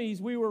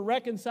enemies, we were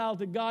reconciled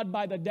to God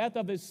by the death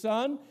of His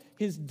Son,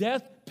 His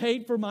death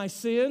paid for my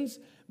sins.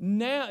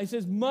 Now, it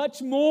says,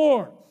 much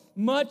more,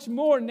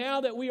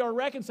 now that we are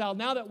reconciled,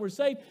 now that we're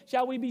saved,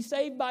 shall we be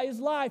saved by His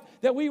life.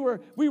 That we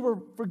were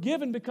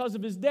forgiven because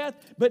of His death,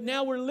 but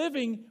now we're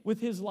living with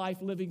His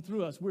life living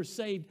through us. We're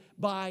saved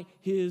by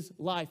His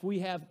life. We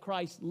have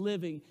Christ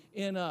living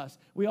in us.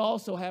 We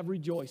also have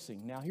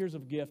rejoicing. Now, here's a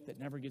gift that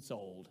never gets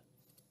old.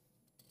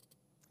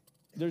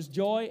 There's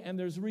joy and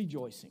there's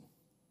rejoicing.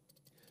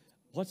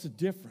 What's the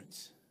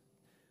difference?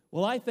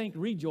 Well, I think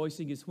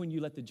rejoicing is when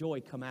you let the joy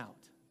come out,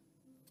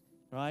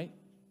 right?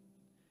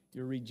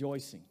 You're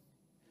rejoicing.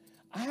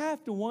 I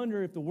have to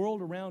wonder if the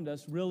world around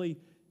us really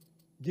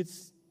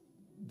gets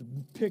the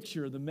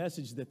picture, the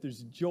message that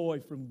there's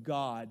joy from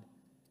God,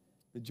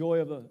 the joy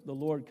of the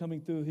Lord coming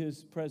through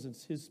His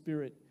presence, His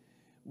Spirit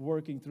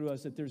working through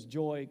us, that there's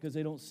joy because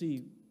they don't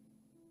see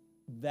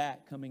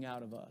that coming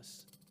out of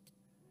us.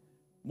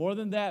 More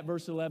than that,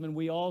 verse 11,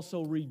 we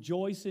also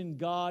rejoice in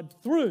God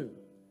through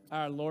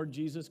our Lord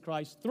Jesus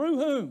Christ, through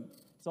whom,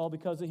 it's all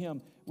because of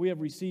Him, we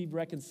have received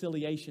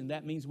reconciliation.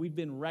 That means we've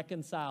been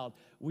reconciled.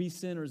 We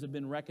sinners have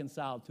been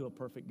reconciled to a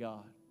perfect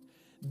God.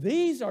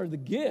 These are the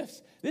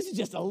gifts. This is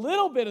just a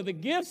little bit of the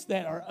gifts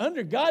that are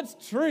under God's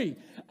tree.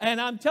 And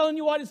I'm telling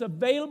you what, it's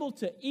available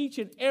to each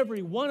and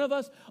every one of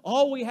us.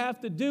 All we have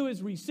to do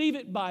is receive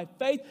it by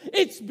faith.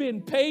 It's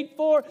been paid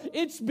for.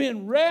 It's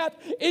been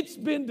wrapped. It's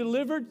been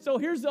delivered. So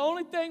here's the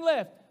only thing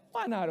left.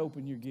 Why not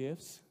open your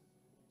gifts?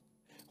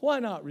 Why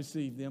not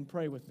receive them?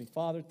 Pray with me.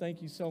 Father,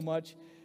 thank you so much